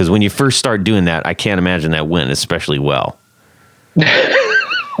 Because when you first start doing that, I can't imagine that went especially well.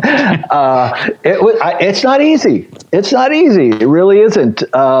 It's not easy. It's not easy. It really isn't.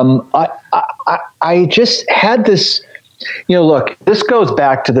 I just had this, look, this goes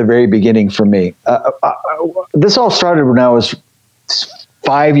back to the very beginning for me. This all started when I was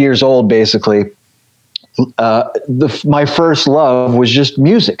 5 years old, basically. My first love was just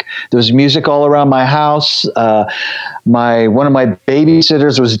music. There was music all around my house. One of my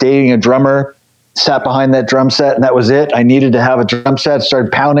babysitters was dating a drummer, sat behind that drum set, and that was it. I needed to have a drum set, started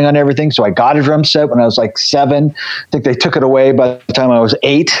pounding on everything. So I got a drum set when I was like 7. I think they took it away by the time I was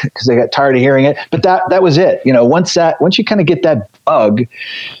 8 because they got tired of hearing it. But that was it. Once you kind of get that bug,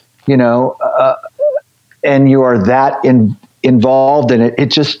 and you are that involved in it,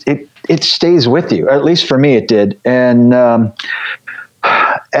 it stays with you. Or at least for me, it did. And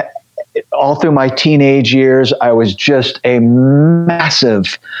all through my teenage years, I was just a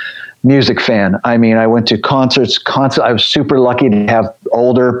massive music fan. I mean, I went to concerts. I was super lucky to have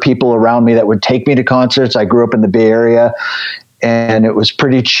older people around me that would take me to concerts. I grew up in the Bay Area, and it was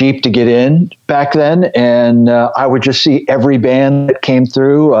pretty cheap to get in back then. And I would just see every band that came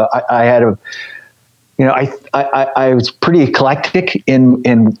through. I had I was pretty eclectic in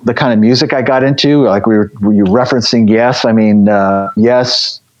the kind of music I got into. Like were you referencing Yes? I mean,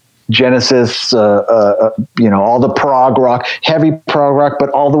 Yes, Genesis, all the prog rock, heavy prog rock, but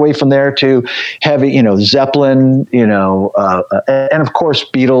all the way from there to heavy, Zeppelin, and of course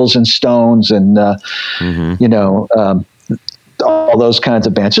Beatles and Stones and, all those kinds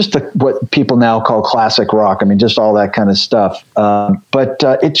of bands, just what people now call classic rock. I mean, just all that kind of stuff. But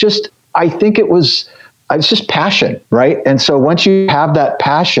I think it's just passion, right? And so once you have that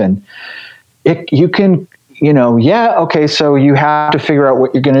passion, you can, so you have to figure out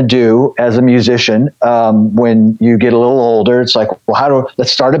what you're going to do as a musician when you get a little older. It's like, well,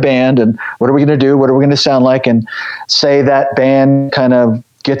 let's start a band, and what are we going to do? What are we going to sound like? And say that band kind of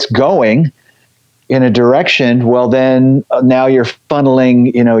gets going in a direction. Well, then now you're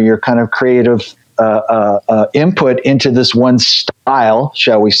funneling, your kind of creative input into this one style,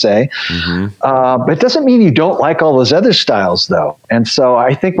 shall we say. Mm-hmm. But it doesn't mean you don't like all those other styles, though. And so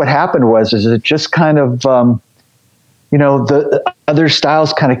I think what happened is it just kind of, the other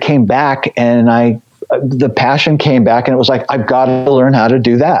styles kind of came back, and the passion came back, and it was like, I've got to learn how to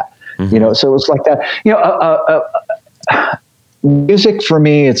do that. Mm-hmm. So it was like that. Music for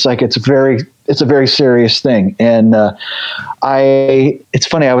me, it's a very serious thing. And it's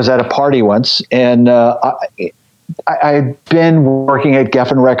funny, I was at a party once, and I'd been working at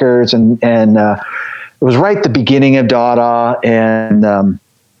Geffen Records, and it was right at the beginning of Dada, and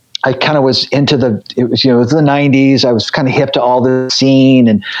I kind of was into it was the 90s. I was kind of hip to all the scene,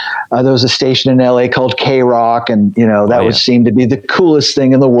 and there was a station in LA called K-Rock, and that seemed to be the coolest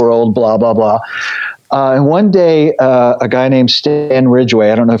thing in the world, blah, blah, blah. And one day, a guy named Stan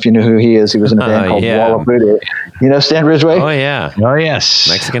Ridgway, I don't know if you knew who he is. He was in a band called Walla Voodoo. You know Stan Ridgway? Oh, yeah. Oh, yes.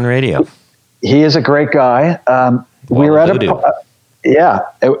 Mexican radio. He is a great guy. We were at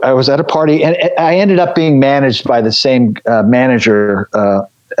I was at a party, and I ended up being managed by the same manager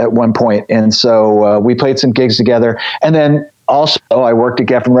at one point. And so we played some gigs together. And then also I worked at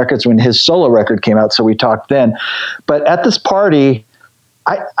Geffen Records when his solo record came out, so we talked then. But at this party,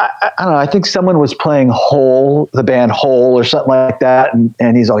 I don't know, I think someone was playing Hole, the band Hole or something like that.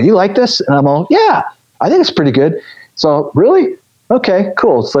 And he's all, you like this? And I'm all, yeah, I think it's pretty good. So really? Okay,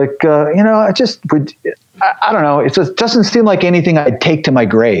 cool. It's like, I just would, I don't know. It just doesn't seem like anything I'd take to my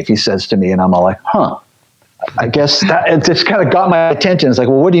grave, he says to me. And I'm all like, I guess that it just kind of got my attention. It's like,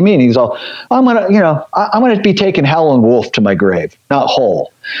 well, what do you mean? He's all, I'm going to be taking Howlin' Wolf to my grave, not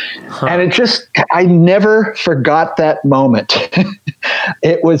Hole. And it just, I never forgot that moment.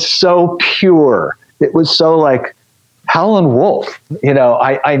 It was so pure. It was so like Howlin' Wolf,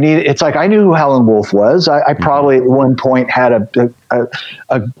 it's like, I knew who Howlin' Wolf was. I probably at one point had a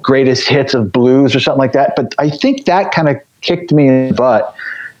greatest hits of blues or something like that. But I think that kind of kicked me in the butt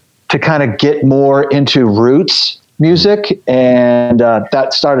to kind of get more into roots music. And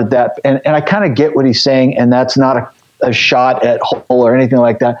that started that. And I kind of get what he's saying. And that's not a shot at Hole or anything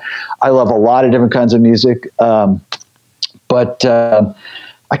like that. I love a lot of different kinds of music. But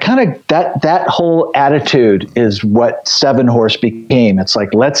I kind of, that whole attitude is what 7Horse became. It's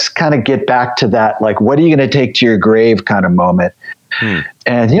like, let's kind of get back to that, like, what are you going to take to your grave kind of moment.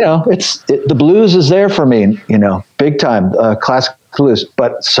 And, the blues is there for me, big time, classic blues,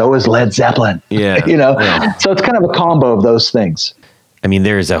 but so is Led Zeppelin, so it's kind of a combo of those things. I mean,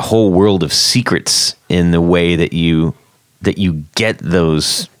 there's a whole world of secrets in the way that you get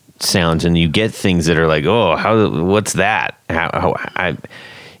those sounds, and you get things that are like, oh, what's that?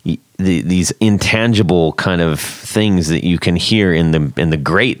 These intangible kind of things that you can hear in the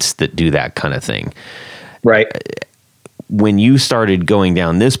greats that do that kind of thing. Right. When you started going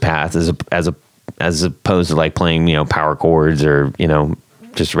down this path as opposed to like playing, power chords or,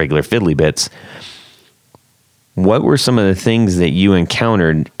 just regular fiddly bits, what were some of the things that you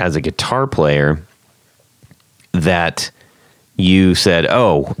encountered as a guitar player that you said,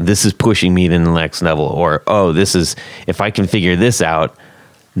 oh, this is pushing me to the next level, or, oh, this is, if I can figure this out,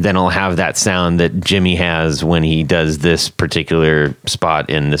 then I'll have that sound that Jimmy has when he does this particular spot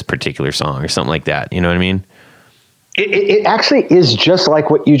in this particular song or something like that. You know what I mean? It actually is just like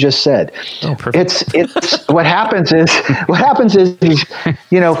what you just said. Oh, perfect. It's what happens is,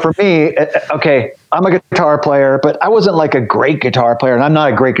 for me, okay, I'm a guitar player, but I wasn't like a great guitar player, and I'm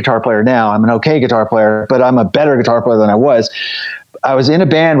not a great guitar player now. I'm an okay guitar player, but I'm a better guitar player than I was. I was in a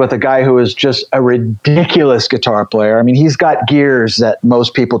band with a guy who is just a ridiculous guitar player. I mean, he's got gears that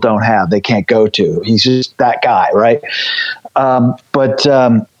most people don't have. They can't go to. He's just that guy, right?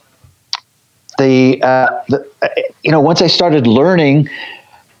 Once I started learning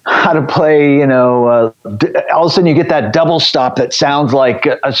how to play, all of a sudden you get that double stop that sounds like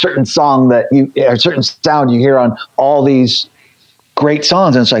a certain song a certain sound you hear on all these great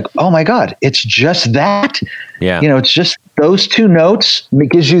songs. And it's like, oh my God, it's just that. Yeah. It's just those two notes. It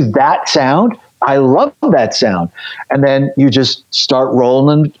gives you that sound. I love that sound. And then you just start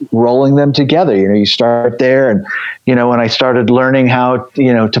rolling them together. You start there. And, when I started learning how,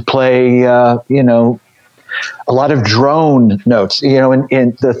 to play, a lot of drone notes,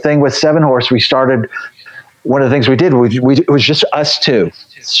 and the thing with 7Horse, one of the things we did, it was just us two.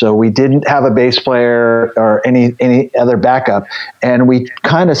 So we didn't have a bass player or any other backup. And we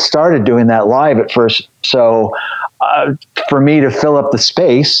kind of started doing that live at first. So for me to fill up the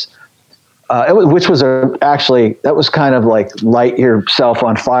space, which was that was kind of like light yourself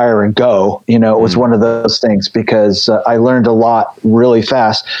on fire and go, it was one of those things, because I learned a lot really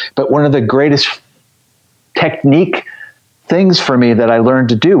fast. But one of the greatest technique things for me that I learned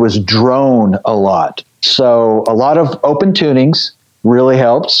to do was drone a lot. So a lot of open tunings really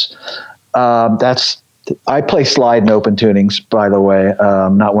helps. I play slide and open tunings, by the way.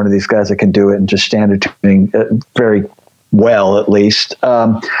 I'm not one of these guys that can do it in just standard tuning very well, at least.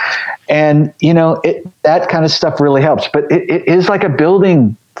 And that kind of stuff really helps, but it is like a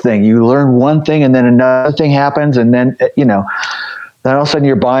building thing. You learn one thing and then another thing happens. And then, then all of a sudden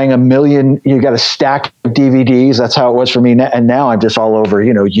you're buying you got a stack of DVDs. That's how it was for me. And now I'm just all over,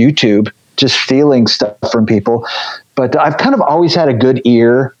 YouTube, just stealing stuff from people. But I've kind of always had a good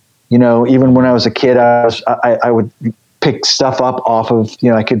ear, even when I was a kid, I would pick stuff up off of,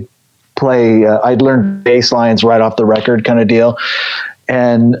 I could play, I'd learn bass lines right off the record kind of deal.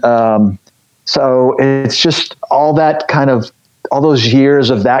 And so it's just all that kind of all those years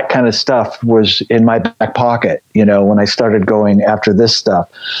of that kind of stuff was in my back pocket, when I started going after this stuff.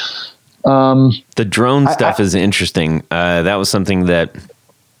 The drone stuff is interesting. That was something that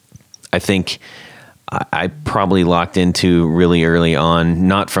I think I probably locked into really early on,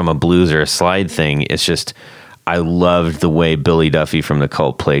 not from a blues or a slide thing. It's just, I loved the way Billy Duffy from The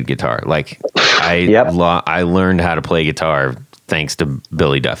Cult played guitar. Like I learned how to play guitar thanks to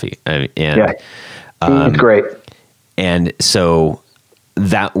Billy Duffy. He's great. And so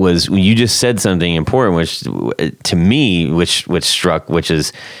that was, you just said something important, which to me, which struck, which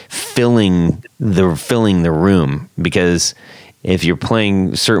is filling the room. Because if you're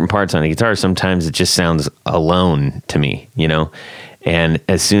playing certain parts on a guitar, sometimes it just sounds alone to me, And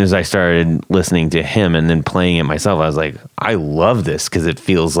as soon as I started listening to him and then playing it myself, I was like, I love this, because it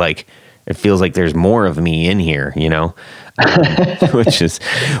feels like there's more of me in here, which is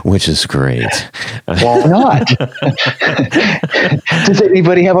great. Why not? Does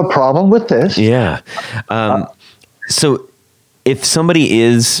anybody have a problem with this? Yeah. So if somebody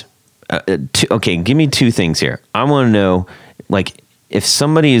is, okay, give me two things here. I want to know, like, if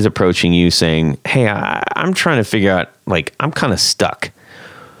somebody is approaching you saying, hey, I'm trying to figure out, like, I'm kind of stuck.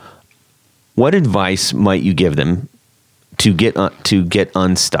 What advice might you give them to get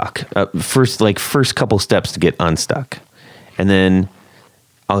unstuck? First couple steps to get unstuck. And then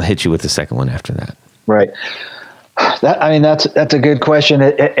I'll hit you with the second one after that. Right. That's a good question.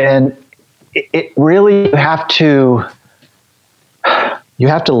 And it really, you have to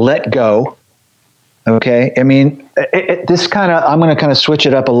let go. Okay. I mean, I'm going to kind of switch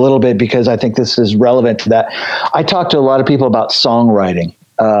it up a little bit, because I think this is relevant to that. I talk to a lot of people about songwriting,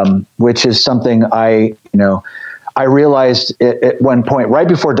 which is something I realized at one point right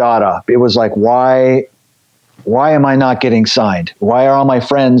before Dada. It was like, why am I not getting signed? Why are all my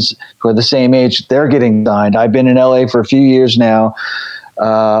friends who are the same age, they're getting signed? I've been in LA for a few years now.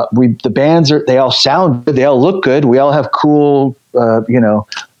 The bands they all sound good. They all look good. We all have cool,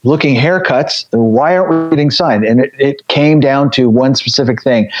 looking haircuts. Why aren't we getting signed? And it came down to one specific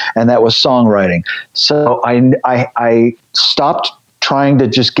thing, and that was songwriting. So I stopped trying to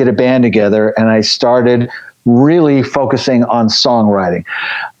just get a band together, and I started really focusing on songwriting.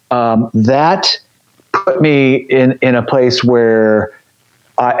 That put me in a place where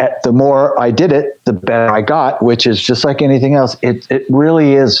the more I did it, the better I got, which is just like anything else. It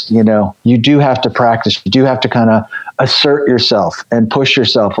really is, you do have to practice. You do have to kind of assert yourself and push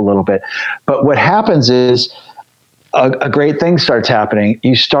yourself a little bit. But what happens is a great thing starts happening.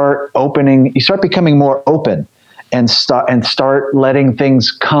 You start becoming more open, and start letting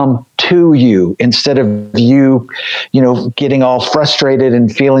things come to you, instead of you getting all frustrated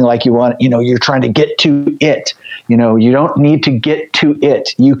and feeling like you're trying to get to it. You don't need to get to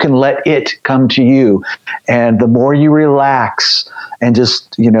it. You can let it come to you. And the more you relax and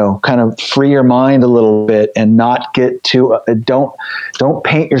just, kind of free your mind a little bit and not get to, don't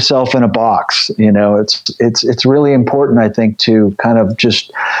paint yourself in a box. It's really important, I think, to kind of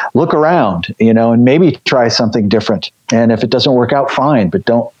just look around, and maybe try something different. And if it doesn't work out, fine, but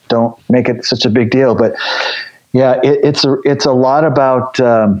don't make it such a big deal. But yeah, it's a lot about,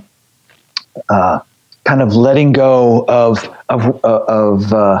 kind of letting go of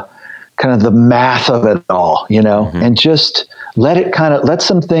kind of the math of it all, mm-hmm. and just let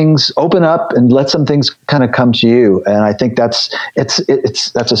some things open up and let some things kind of come to you. And I think that's a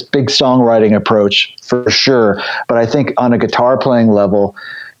big songwriting approach for sure. But I think on a guitar playing level,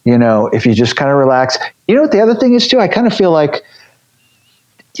 if you just kind of relax, what the other thing is too, I kind of feel like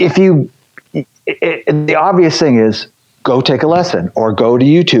the obvious thing is, go take a lesson, or go to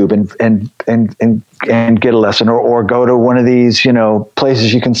YouTube and get a lesson, or go to one of these,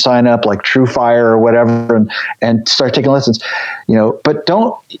 places you can sign up, like True Fire or whatever, and start taking lessons, but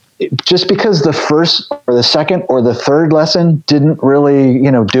don't, just because the first or the second or the third lesson didn't really,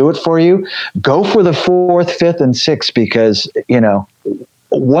 do it for you, go for the fourth, fifth, and sixth, because,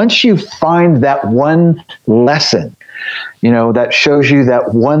 once you find that one lesson, that shows you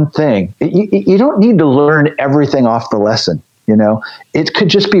that one thing, you don't need to learn everything off the lesson. It could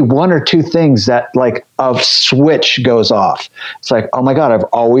just be one or two things that, like, a switch goes off. It's like, oh my God, I've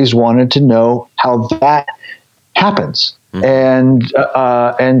always wanted to know how that happens.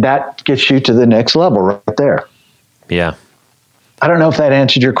 Mm-hmm. And that gets you to the next level right there. Yeah. I don't know if that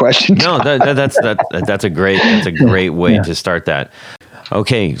answered your question. No, that's a great way to start that.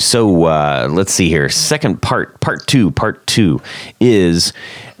 Okay, so let's see here. Second part two is,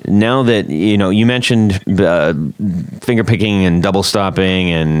 now that, you mentioned finger picking and double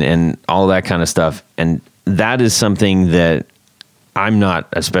stopping and all that kind of stuff, and that is something that I'm not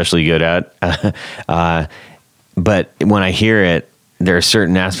especially good at. but when I hear it, there are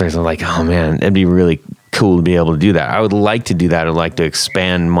certain aspects I'm like, oh man, it'd be really cool to be able to do that. I would like to do that. I'd like to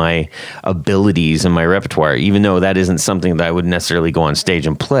expand my abilities and my repertoire, even though that isn't something that I would necessarily go on stage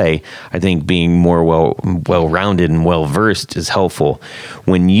and play. I think being more well-rounded and well-versed is helpful.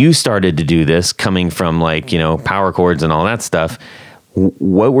 When you started to do this, coming from like, power chords and all that stuff,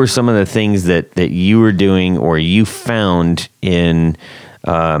 what were some of the things that you were doing or you found in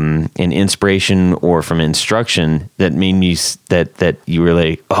inspiration or from instruction that made me that you were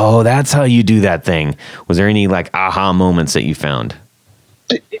like, oh, that's how you do that thing? Was there any like aha moments that you found?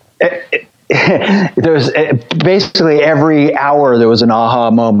 There's basically every hour there was an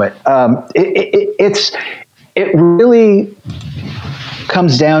aha moment. It really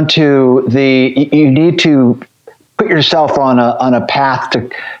comes down to you need to put yourself on a path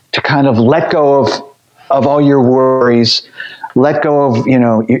to kind of let go of all your worries. Let go of,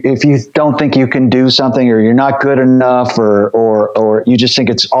 if you don't think you can do something or you're not good enough or you just think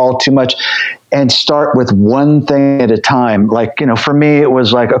it's all too much, and start with one thing at a time. Like, for me, it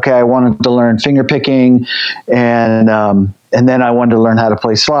was like, okay, I wanted to learn finger picking and then I wanted to learn how to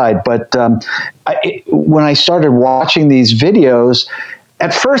play slide. But when I started watching these videos,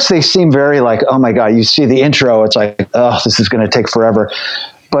 at first they seem very like, oh my God, you see the intro, it's like, oh, this is going to take forever.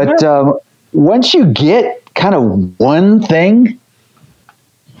 But once you get kind of one thing,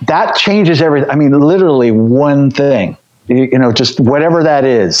 that changes everything. I mean, literally one thing, just whatever that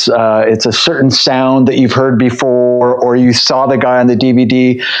is. It's a certain sound that you've heard before, or you saw the guy on the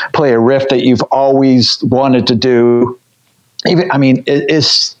DVD play a riff that you've always wanted to do. Take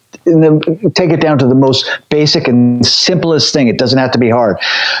it down to the most basic and simplest thing. It doesn't have to be hard.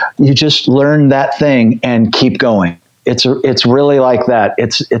 You just learn that thing and keep going. It's really like that.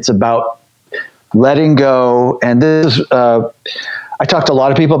 It's about letting go. And this is, I talked to a lot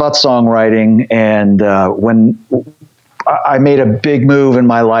of people about songwriting, and when I made a big move in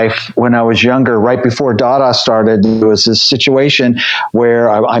my life when I was younger, right before Dada started, there was this situation where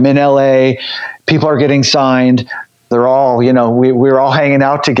I'm in LA, people are getting signed. They're all, we're all hanging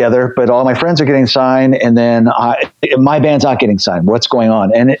out together, but all my friends are getting signed, and then my band's not getting signed. What's going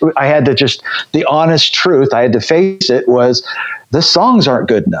on? And I had to the honest truth, I had to face it, was the songs aren't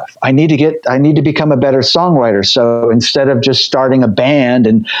good enough. I need to become a better songwriter. So instead of just starting a band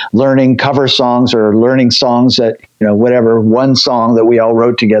and learning cover songs or learning songs that, whatever, one song that we all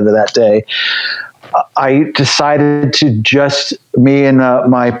wrote together that day, I decided to me and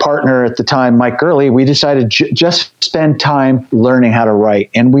my partner at the time, Mike Gurley, we decided just spend time learning how to write.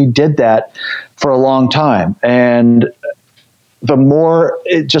 And we did that for a long time. And the more,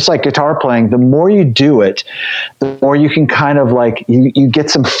 just like guitar playing, the more you do it, the more you can kind of like, you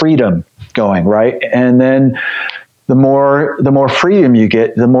get some freedom going, right? And then the more freedom you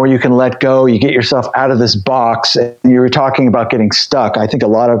get, the more you can let go. You get yourself out of this box. And you were talking about getting stuck. I think in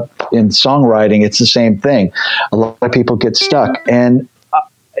songwriting, it's the same thing. A lot of people get stuck. And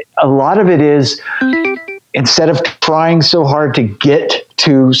a lot of it is, instead of trying so hard to get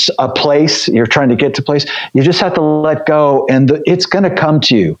to a place, you're trying to get to a place, you just have to let go, and it's going to come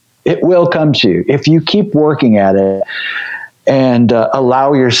to you. It will come to you if you keep working at it and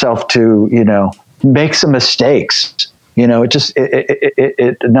allow yourself to, make some mistakes. None of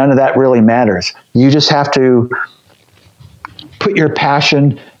that really matters. You just have to put your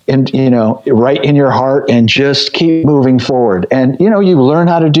passion right in your heart and just keep moving forward. And, you learn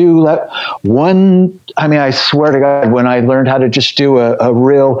how to do that one. I mean, I swear to God, when I learned how to just do a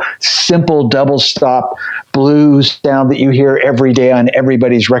real simple double stop blues sound that you hear every day on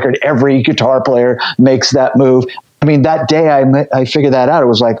everybody's record, every guitar player makes that move. I mean, that day I figured that out. It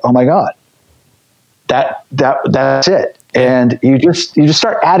was like, oh my God, that's it. And you just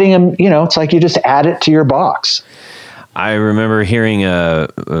start adding them, it's like you just add it to your box. I remember hearing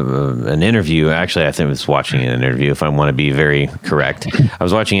an interview. Actually, I think I was watching an interview, if I want to be very correct. I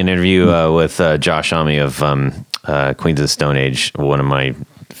was watching an interview with Josh Homme of Queens of the Stone Age, one of my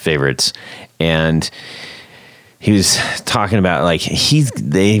favorites. And he was talking about, like,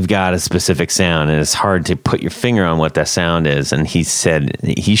 they've got a specific sound, and it's hard to put your finger on what that sound is. And he said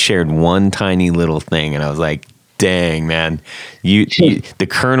he shared one tiny little thing, and I was like, dang, man, the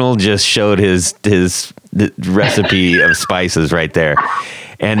Colonel just showed the recipe of spices right there.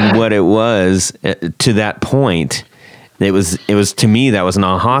 And what it was, to that point, it was to me, that was an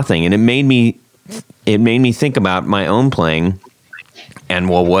aha thing. And it made me think about my own playing. And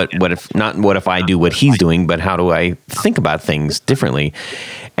well, what if I do what he's doing, but how do I think about things differently?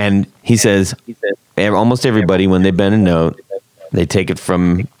 And he says, almost everybody, when they bend a note, they take it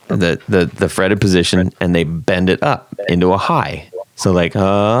from the fretted position and they bend it up into a high. So like,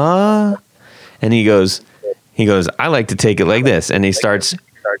 and he goes, He goes, I like to take it like this. And he starts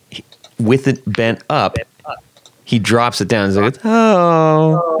with it bent up. He drops it down and goes,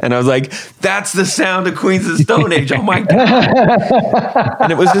 oh. And I was like, that's the sound of Queens of the Stone Age. Oh, my God.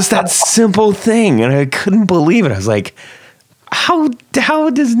 And it was just that simple thing. And I couldn't believe it. I was like, how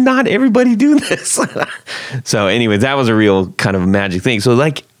does not everybody do this? So anyway, that was a real kind of magic thing. So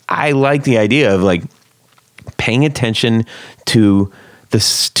like, I like the idea of like paying attention to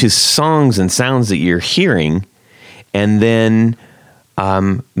songs and sounds that you're hearing, and then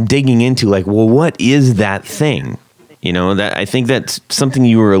digging into like, well, what is that thing? You know, that I think that's something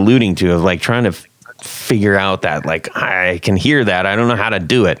you were alluding to, of like trying to figure out that, like, I can hear that, I don't know how to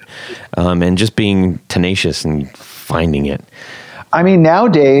do it, and just being tenacious and finding it. I mean,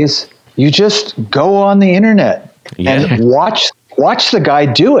 nowadays you just go on the internet and watch the guy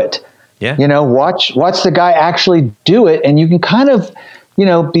do it. Yeah. You know, watch the guy actually do it, and you can kind of, you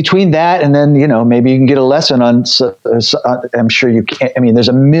know, between that and then, you know, maybe you can get a lesson on. I'm sure you can. I mean, there's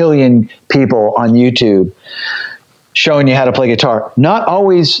a million people on YouTube showing you how to play guitar. Not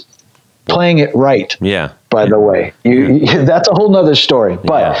always playing it right. Yeah. By the way, that's a whole nother story.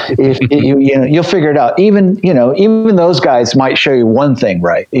 But if you'll figure it out. Even those guys might show you one thing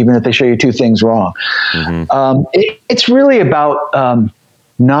right, even if they show you two things wrong. Mm-hmm. It's really about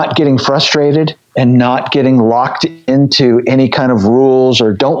not getting frustrated and not getting locked into any kind of rules,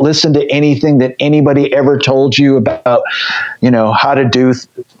 or don't listen to anything that anybody ever told you about, you know, how to do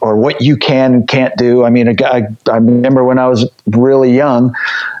or what you can and can't do. I mean, I remember when I was really young,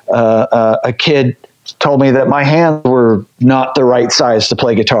 a kid told me that my hands were not the right size to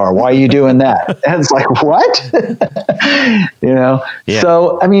play guitar. Why are you doing that? And it's like, what? You know? Yeah.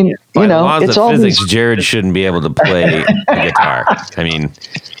 So, I mean, by you know, laws it's of all physics, Jared shouldn't be able to play a guitar. I mean,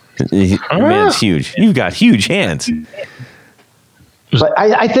 man's huge. You've got huge hands. But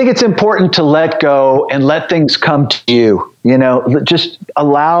I think it's important to let go and let things come to you. You know, just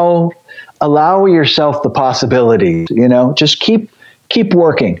allow yourself the possibilities. You know, just keep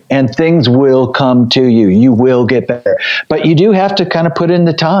working, and things will come to you. You will get better, but you do have to kind of put in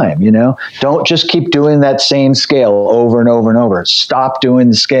the time. You know, don't just keep doing that same scale over and over and over. Stop doing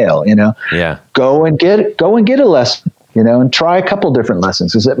the scale. You know, go and get a lesson. You know, and try a couple different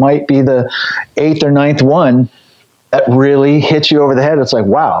lessons, because it might be the 8th or 9th one that really hits you over the head. It's like,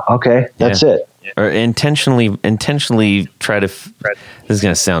 wow, okay, that's it. Or intentionally try to. This is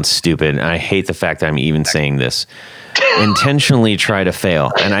going to sound stupid. I hate the fact that I'm even saying this. Intentionally try to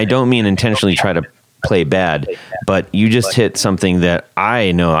fail, and I don't mean intentionally try to play bad, but you just hit something that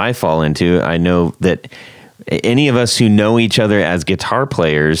I know I fall into. I know that any of us who know each other as guitar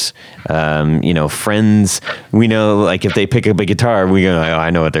players, you know, friends, we know, like, if they pick up a guitar, we go, oh,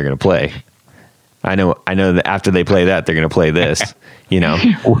 I know what they're going to play. I know that after they play that, they're going to play this, you know.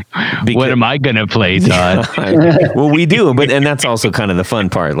 What am I going to play, Todd? Well, we do, and that's also kind of the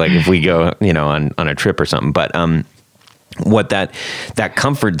fun part. Like if we go, you know, on a trip or something, but what that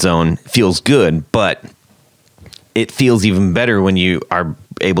comfort zone feels good, but it feels even better when you are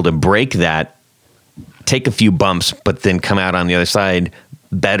able to break that, take a few bumps, but then come out on the other side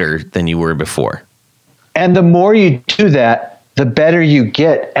better than you were before. And the more you do that, the better you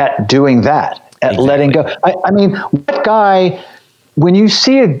get at doing that, at letting go. I mean, what guy, when you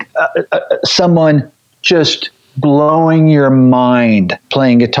see someone just blowing your mind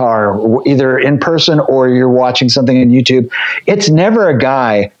playing guitar, either in person or you're watching something on YouTube, it's never a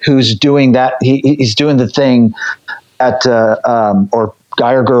guy who's doing that. He's doing the thing at, or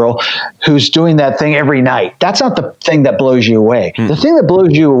guy or girl who's doing that thing every night. That's not the thing that blows you away. The thing that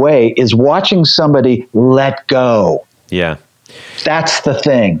blows you away is watching somebody let go. Yeah. That's the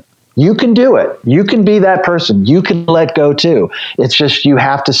thing. You can do it. You can be that person. You can let go too. It's just, you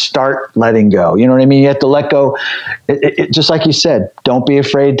have to start letting go. You know what I mean? You have to let go. Just like you said, don't be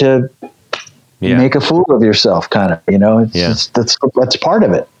afraid to make a fool of yourself, kind of, you know, that's part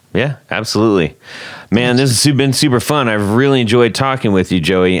of it. Yeah, absolutely. Man, this has been super fun. I've really enjoyed talking with you,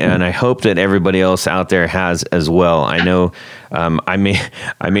 Joey, and I hope that everybody else out there has as well. I know I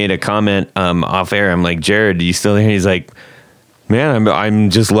made a comment off air. I'm like, Jared, are you still there? He's like, man, I'm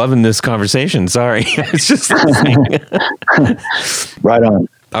just loving this conversation. Sorry. It's just listening. Right on.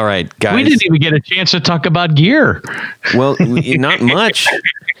 All right, guys. We didn't even get a chance to talk about gear. Well, not much,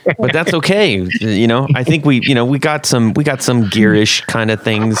 but that's okay. You know, I think we got some gearish kind of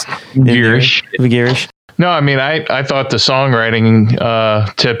things. Gearish. No, I mean, I thought the songwriting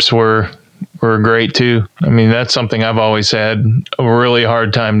tips were great too. I mean, that's something I've always had a really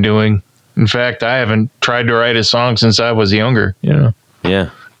hard time doing. In fact, I haven't tried to write a song since I was younger, you know. Yeah.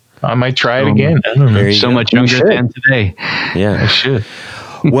 I might try it again. I don't know. So much younger than today. Yeah, I should.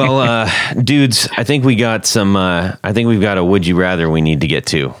 Well, dudes, I think we got some. I think we've got a would you rather we need to get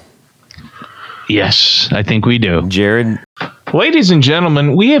to. Yes, I think we do. Jared? Ladies and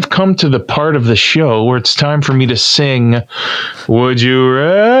gentlemen, we have come to the part of the show where it's time for me to sing Would You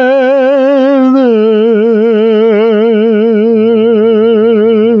Rather?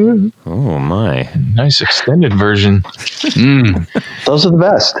 Oh, my. Nice extended version. Those are the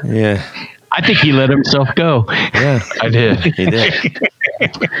best. Yeah. I think he let himself go. Yeah, I did. he did.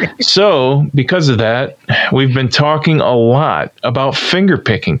 So, because of that, we've been talking a lot about finger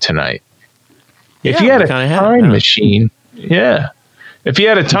picking tonight. If Yeah, you had we a kinda have, time huh? machine, if you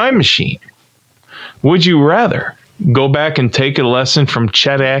had a time machine, would you rather go back and take a lesson from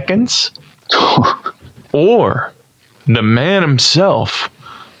Chet Atkins or the man himself,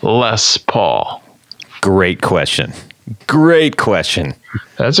 Les Paul? Great question. Great question.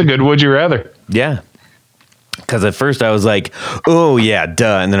 That's a good would you rather. Yeah. Because at first I was like, oh, yeah,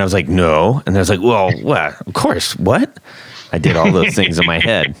 duh. And then I was like, no. And then I was like, well, what? Of course. What? I did all those things in my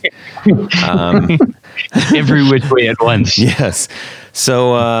head. Every which way at once. Yes.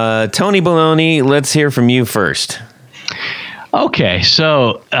 So, Tony Baloney, let's hear from you first. Okay,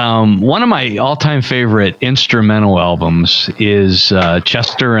 so one of my all-time favorite instrumental albums is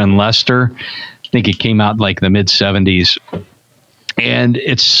Chester and Lester. I think it came out like the mid-'70s. And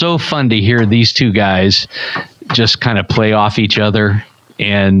it's so fun to hear these two guys just kind of play off each other.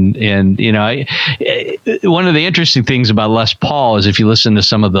 And you know, one of the interesting things about Les Paul is if you listen to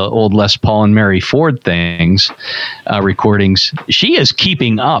some of the old Les Paul and Mary Ford recordings, she is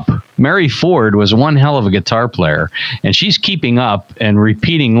keeping up. Mary Ford was one hell of a guitar player, and she's keeping up and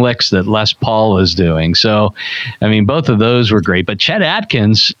repeating licks that Les Paul is doing. So, I mean, both of those were great. But Chet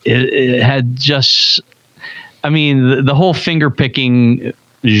Atkins it had just, I mean, the whole finger picking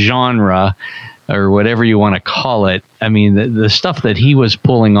genre, or whatever you want to call it. I mean, the stuff that he was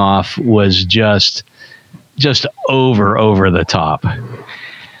pulling off was just over the top.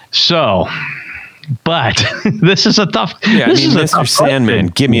 So, but this is a tough. Yeah, I mean, Mr. Sandman,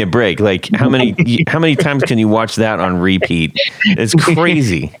 give me a break. Like, how many times can you watch that on repeat? It's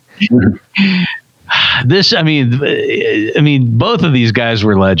crazy. This, I mean, both of these guys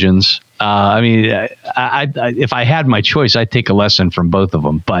were legends. I mean, if I had my choice, I'd take a lesson from both of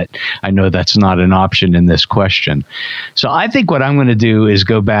them, but I know that's not an option in this question. So I think what I'm going to do is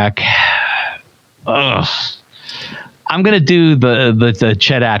go back. I'm going to do the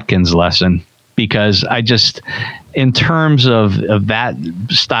Chet Atkins lesson, because I just, in terms of that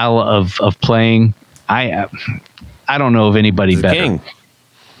style of playing, I don't know of anybody better. King.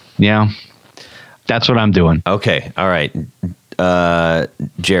 Yeah. That's what I'm doing. Okay. All right.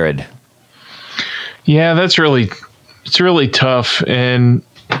 Jared. Yeah, it's really tough. And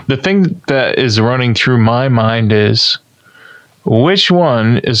the thing that is running through my mind is, which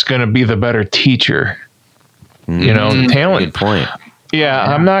one is going to be the better teacher? You know, talent. Good point.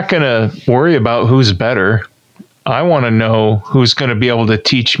 Yeah, I'm not going to worry about who's better. I want to know who's going to be able to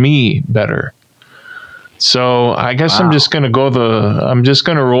teach me better. So I guess I'm just going to I'm just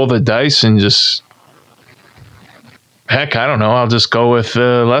going to roll the dice and just, heck, I don't know. I'll just go with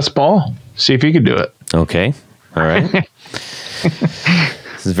Les Paul. See if he could do it. Okay. All right.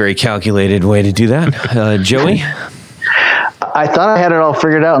 This is a very calculated way to do that. Joey? I thought I had it all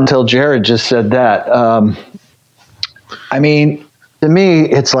figured out until Jared just said that. I mean, to me,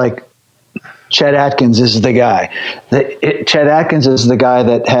 it's like Chet Atkins is the guy. Chet Atkins is the guy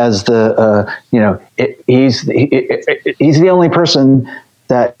that has the, he's the only person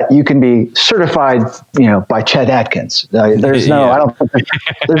that you can be certified, by Chet Atkins. There's no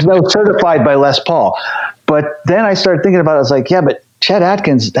certified by Les Paul. But then I started thinking about it. I was like, yeah, but Chet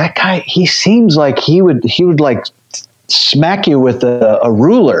Atkins, that guy, he seems like he would like smack you with a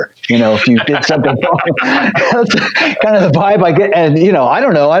ruler, if you did something wrong. That's kind of the vibe I get. And, I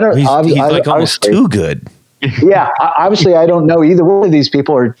don't know. He's like almost too good. Yeah. Obviously, I don't know either one of these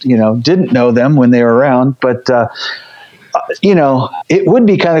people, or, didn't know them when they were around. But, it would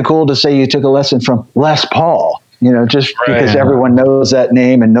be kind of cool to say you took a lesson from Les Paul, just because everyone knows that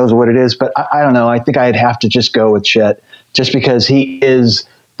name and knows what it is. But I don't know. I think I'd have to just go with Chet, just because he is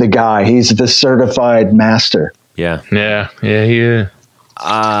the guy. He's the certified master. Yeah. Yeah, he is.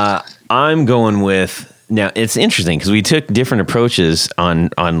 I'm going with, now it's interesting because we took different approaches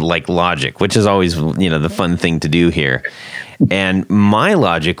on like logic, which is always, the fun thing to do here. And my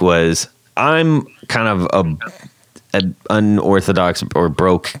logic was, I'm kind of an unorthodox or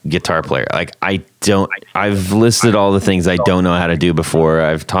broke guitar player. Like I've listed all the things I don't know how to do before.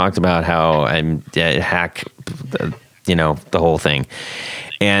 I've talked about how I'm hack, the whole thing.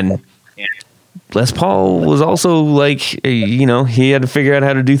 And Les Paul was also like, he had to figure out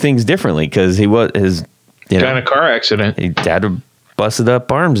how to do things differently because he was his Got in a car accident. He had to busted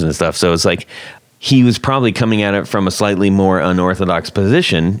up arms and stuff. So it's like he was probably coming at it from a slightly more unorthodox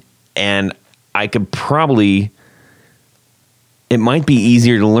position, and I could probably. It might be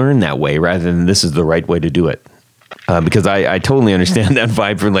easier to learn that way rather than this is the right way to do it. Because I totally understand that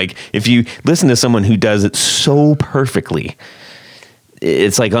vibe for like, if you listen to someone who does it so perfectly,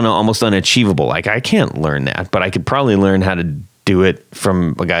 it's like almost unachievable. Like I can't learn that, but I could probably learn how to do it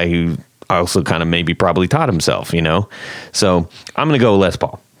from a guy who also kind of maybe probably taught himself, So I'm going to go Les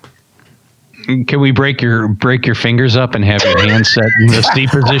Paul. Can we break your fingers up and have your hands set in the C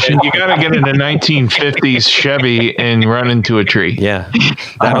position? You got to get in a 1950s Chevy and run into a tree. Yeah,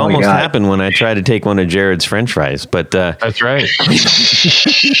 that almost happened when I tried to take one of Jared's French fries. But that's right.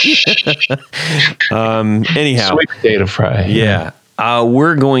 Anyhow, sweet potato fry. Yeah,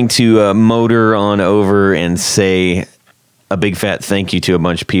 we're going to motor on over and say a big fat thank you to a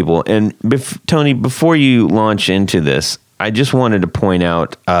bunch of people. And Tony, before you launch into this, I just wanted to point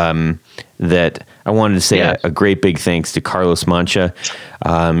out that I wanted to say a great big thanks to Carlos Mancha.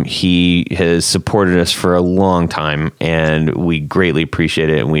 He has supported us for a long time, and we greatly appreciate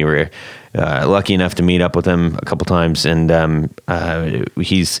it. And we were lucky enough to meet up with him a couple times, and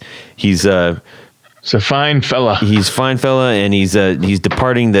he's a fine fella. He's a fine fella, and he's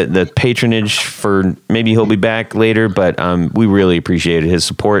departing the patronage for maybe he'll be back later, but we really appreciated his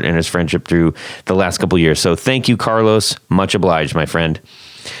support and his friendship through the last couple of years. So thank you, Carlos. Much obliged, my friend.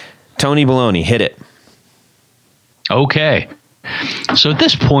 Tony Baloney, hit it. Okay. So at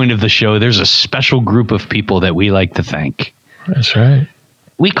this point of the show, there's a special group of people that we like to thank. That's right.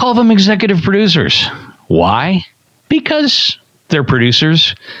 We call them executive producers. Why? Because they're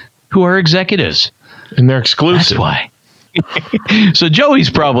producers who are executives. And they're exclusive. That's why. So Joey's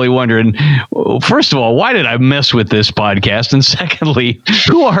probably wondering, first of all, why did I mess with this podcast? And secondly,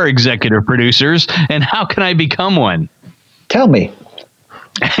 who are executive producers and how can I become one? Tell me.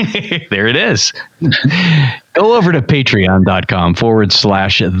 There it is. Go over to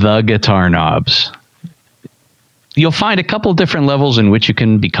patreon.com/the Guitar Knobs. You'll find a couple different levels in which you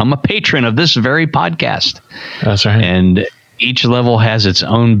can become a patron of this very podcast. That's right. And each level has its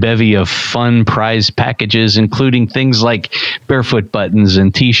own bevy of fun prize packages, including things like barefoot buttons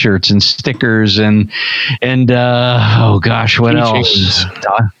and T-shirts and stickers and oh gosh, what else?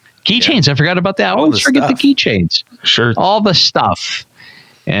 Keychains. I forgot about that. I always forget the keychains. Sure. All the stuff.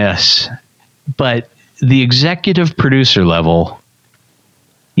 Yes. But the executive producer level,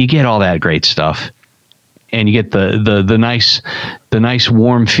 you get all that great stuff. And you get the nice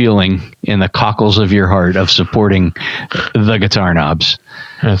warm feeling in the cockles of your heart of supporting the Guitar Knobs.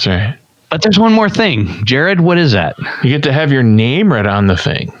 That's right. But there's one more thing. Jared, what is that? You get to have your name read on the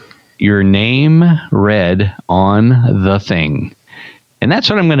thing. Your name read on the thing. And that's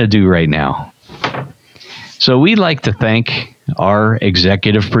what I'm going to do right now. So we'd like to thank our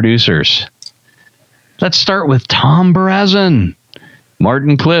executive producers. Let's start with Tom Barazin,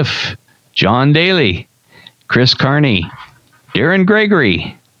 Martin Cliff, John Daly, Chris Carney, Darren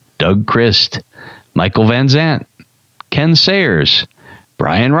Gregory, Doug Christ, Michael Van Zant, Ken Sayers,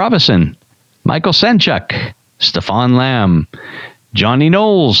 Brian Robison, Michael Senchuk, Stefan Lamb, Johnny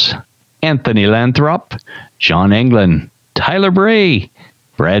Knowles, Anthony Lanthrop, John Englund, Tyler Bray,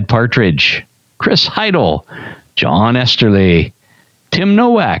 Brad Partridge, Chris Heidel, John Esterly, Tim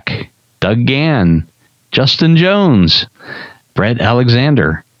Nowak, Doug Gann, Justin Jones, Brett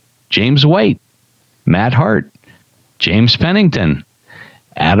Alexander, James White, Matt Hart, James Pennington,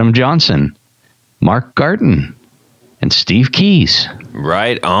 Adam Johnson, Mark Garten, and Steve Keys.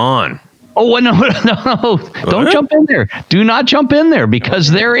 Right on. Oh, no. Don't jump in there. Do not jump in there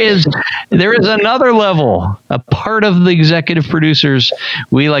because there is another level, a part of the executive producers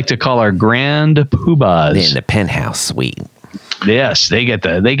we like to call our grand poobahs. In the penthouse suite. Yes, they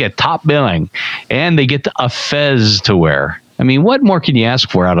get top billing and they get a fez to wear. I mean, what more can you ask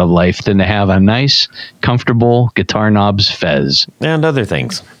for out of life than to have a nice, comfortable Guitar Knobs fez? And other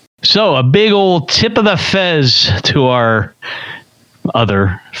things. So a big old tip of the fez to our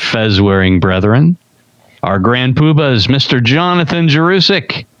other fez-wearing brethren. Our grand poobahs, Mr. Jonathan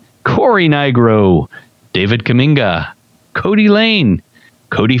Jerusik, Corey Nigro, David Kaminga, Cody Lane,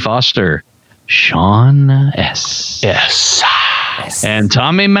 Cody Foster, Sean S. Yes. And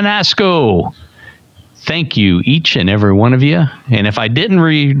Tommy Manasco. Thank you, each and every one of you. And if I didn't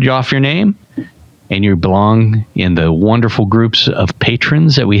read off your name and you belong in the wonderful groups of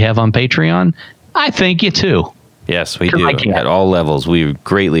patrons that we have on Patreon, I thank you too. Yes, we do. At all levels. We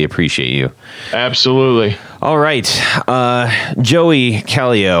greatly appreciate you. Absolutely. All right, Joie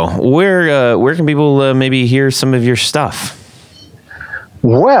Calio, where can people maybe hear some of your stuff?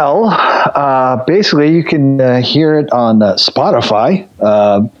 Well, basically, you can hear it on Spotify.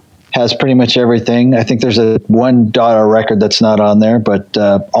 Has pretty much everything. I think there's one dada record that's not on there, but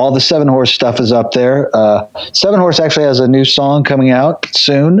all the 7Horse stuff is up there. 7Horse actually has a new song coming out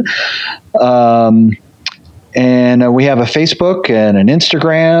soon. And we have a Facebook and an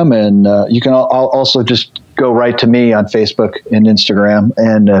Instagram, and you can also just go right to me on Facebook and Instagram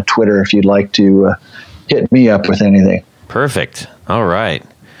and Twitter if you'd like to hit me up with anything. Perfect. All right.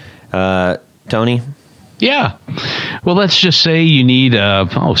 Tony? Yeah. Well, let's just say you need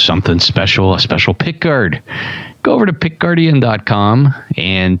something special, a special pick guard. Go over to pickguardian.com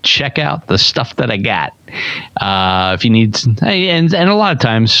and check out the stuff that I got. If you need, and a lot of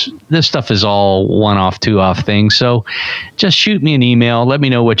times this stuff is all one-off, two-off things. So just shoot me an email. Let me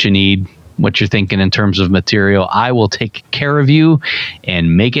know what you need, what you're thinking in terms of material. I will take care of you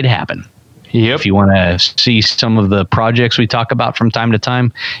and make it happen. Yep. If you want to see some of the projects we talk about from time to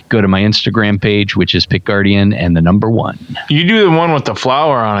time, go to my Instagram page, which is pickguardian and the number 1. You do the one with the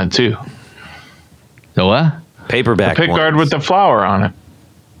flower on it too. The what? Paperback. The pick guard with the flower on it.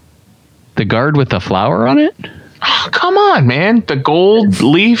 The guard with the flower on it? Oh, come on, man. The gold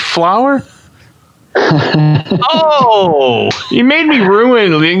leaf flower? Oh! You made me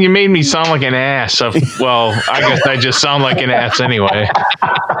ruin. You made me sound like an ass. Well, I guess I just sound like an ass anyway.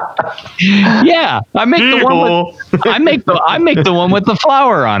 Yeah, I make the one with I make the one with the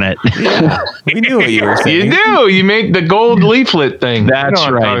flower on it. We knew what you were saying. You do. You make the gold leaflet thing. That's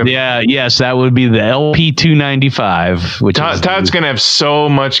right. Yeah, yes, that would be the LP 295. Which Todd's gonna have so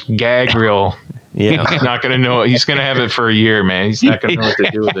much gag reel. Yeah. He's not gonna know. He's gonna have it for a year, man. He's not gonna know what to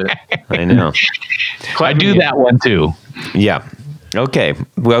do with it. I know. I do that one too. Yeah. Okay.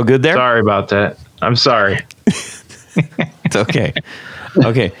 Well, good there. Sorry about that. I'm sorry. It's okay.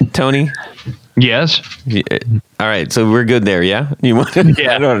 Okay, Tony. Yes. Yeah. All right, so we're good there. Yeah. You want?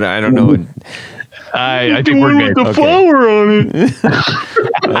 Yeah. I don't know. What, I think we're good. With the flower on it.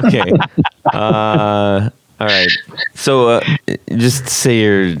 okay. All right. So just say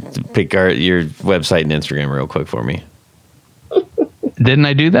your website and Instagram real quick for me. Didn't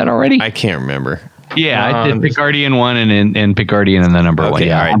I do that already? I can't remember. Yeah, I did Pickguardian 1 and Pickguardian and the number 1. Okay.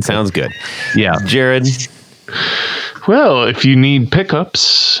 Yeah, All right. Sounds good. Yeah. Jared. Well, if you need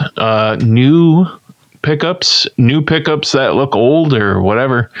pickups, new pickups that look old or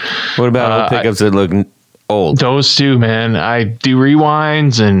whatever. What about pickups that look old? Those two, man. I do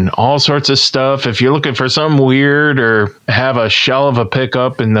rewinds and all sorts of stuff. If you're looking for something weird or have a shell of a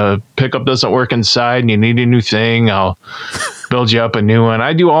pickup and the pickup doesn't work inside and you need a new thing, I'll build you up a new one.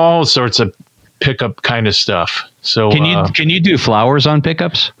 I do all sorts of pickup kind of stuff. So can you do flowers on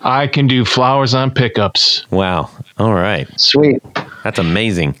pickups? I can do flowers on pickups. Wow. All right. Sweet. That's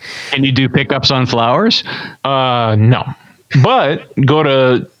amazing. Can you do pickups on flowers? No. But go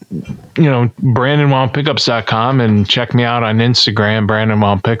to BrandonWildPickups.com and check me out on Instagram, Brandon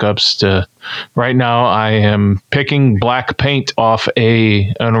Wild Pickups. Right now, I am picking black paint off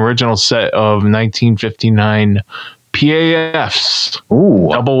an original set of 1959 PAFs. Ooh.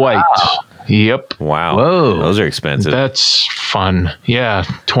 Double white. Wow. Yep. Wow. Whoa. Those are expensive. That's fun. Yeah.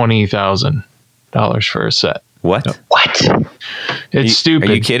 $20,000 for a set. What? It's stupid.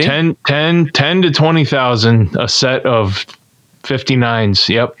 Are you kidding? 10 to 20,000 a set of 59s.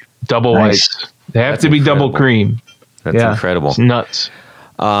 Yep. Double Nice. white. They have That's to be incredible. double cream. That's incredible. It's nuts.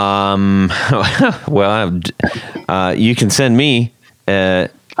 Well, you can send me an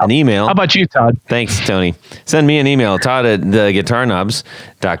email. How about you, Todd? Thanks, Tony. Send me an email,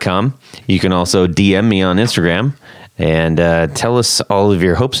 todd@theguitarknobs.com. You can also DM me on Instagram and tell us all of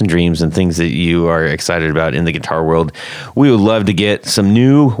your hopes and dreams and things that you are excited about in the guitar world. We would love to get some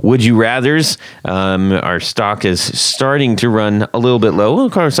new Would You Rathers. Our stock is starting to run a little bit low. Well,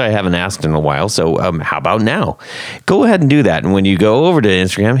 of course, I haven't asked in a while, so how about now? Go ahead and do that. And when you go over to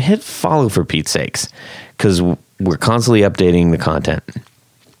Instagram, hit follow for Pete's sakes, because we're constantly updating the content.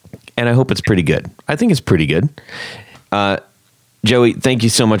 And I hope it's pretty good. I think it's pretty good. Joey, thank you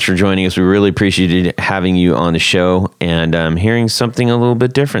so much for joining us. We really appreciated having you on the show and hearing something a little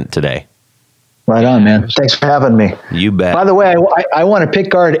bit different today. Right on, man. Thanks for having me. You bet. By the way, I want a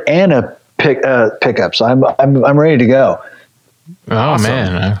pick guard and a pickup, so I'm ready to go. Oh, Awesome.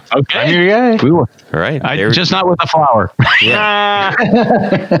 man. Okay. I'm your guy. We will. All right. Just not with the flower. Yeah.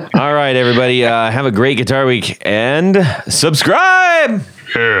 All right, everybody. Have a great guitar week and subscribe.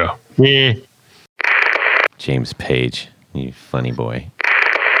 Yeah. James Page, you funny boy.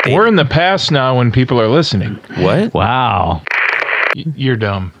 We're in the past now when people are listening. What? Wow. You're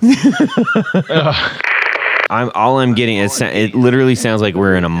dumb. All I'm getting is it literally sounds like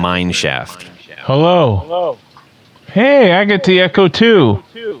we're in a mine shaft. Hello. Hey, I get the echo too.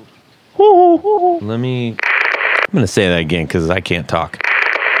 I'm gonna say that again because I can't talk.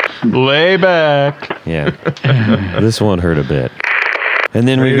 Lay back. Yeah, this one hurt a bit. And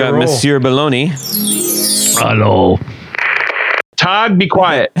then Ready we've to got roll. Monsieur Baloney. Hello. Todd, be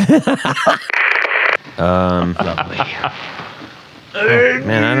quiet. Lovely.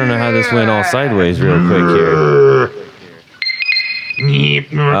 Man, I don't know how this went all sideways real quick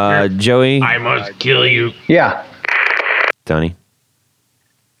here. Joey, I must kill you. Yeah. Tony.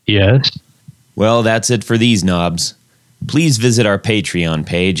 Yes. Well, that's it for these knobs. Please visit our Patreon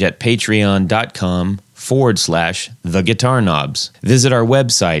page at patreon.com/The Guitar Knobs. Visit our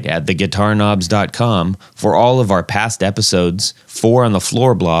website at theguitarknobs.com for all of our past episodes, 4 on the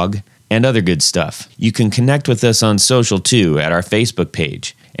Floor blog, and other good stuff. You can connect with us on social too at our Facebook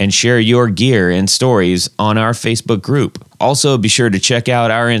page and share your gear and stories on our Facebook group. Also, be sure to check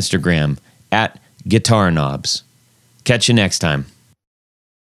out our Instagram at Guitar Knobs. Catch you next time.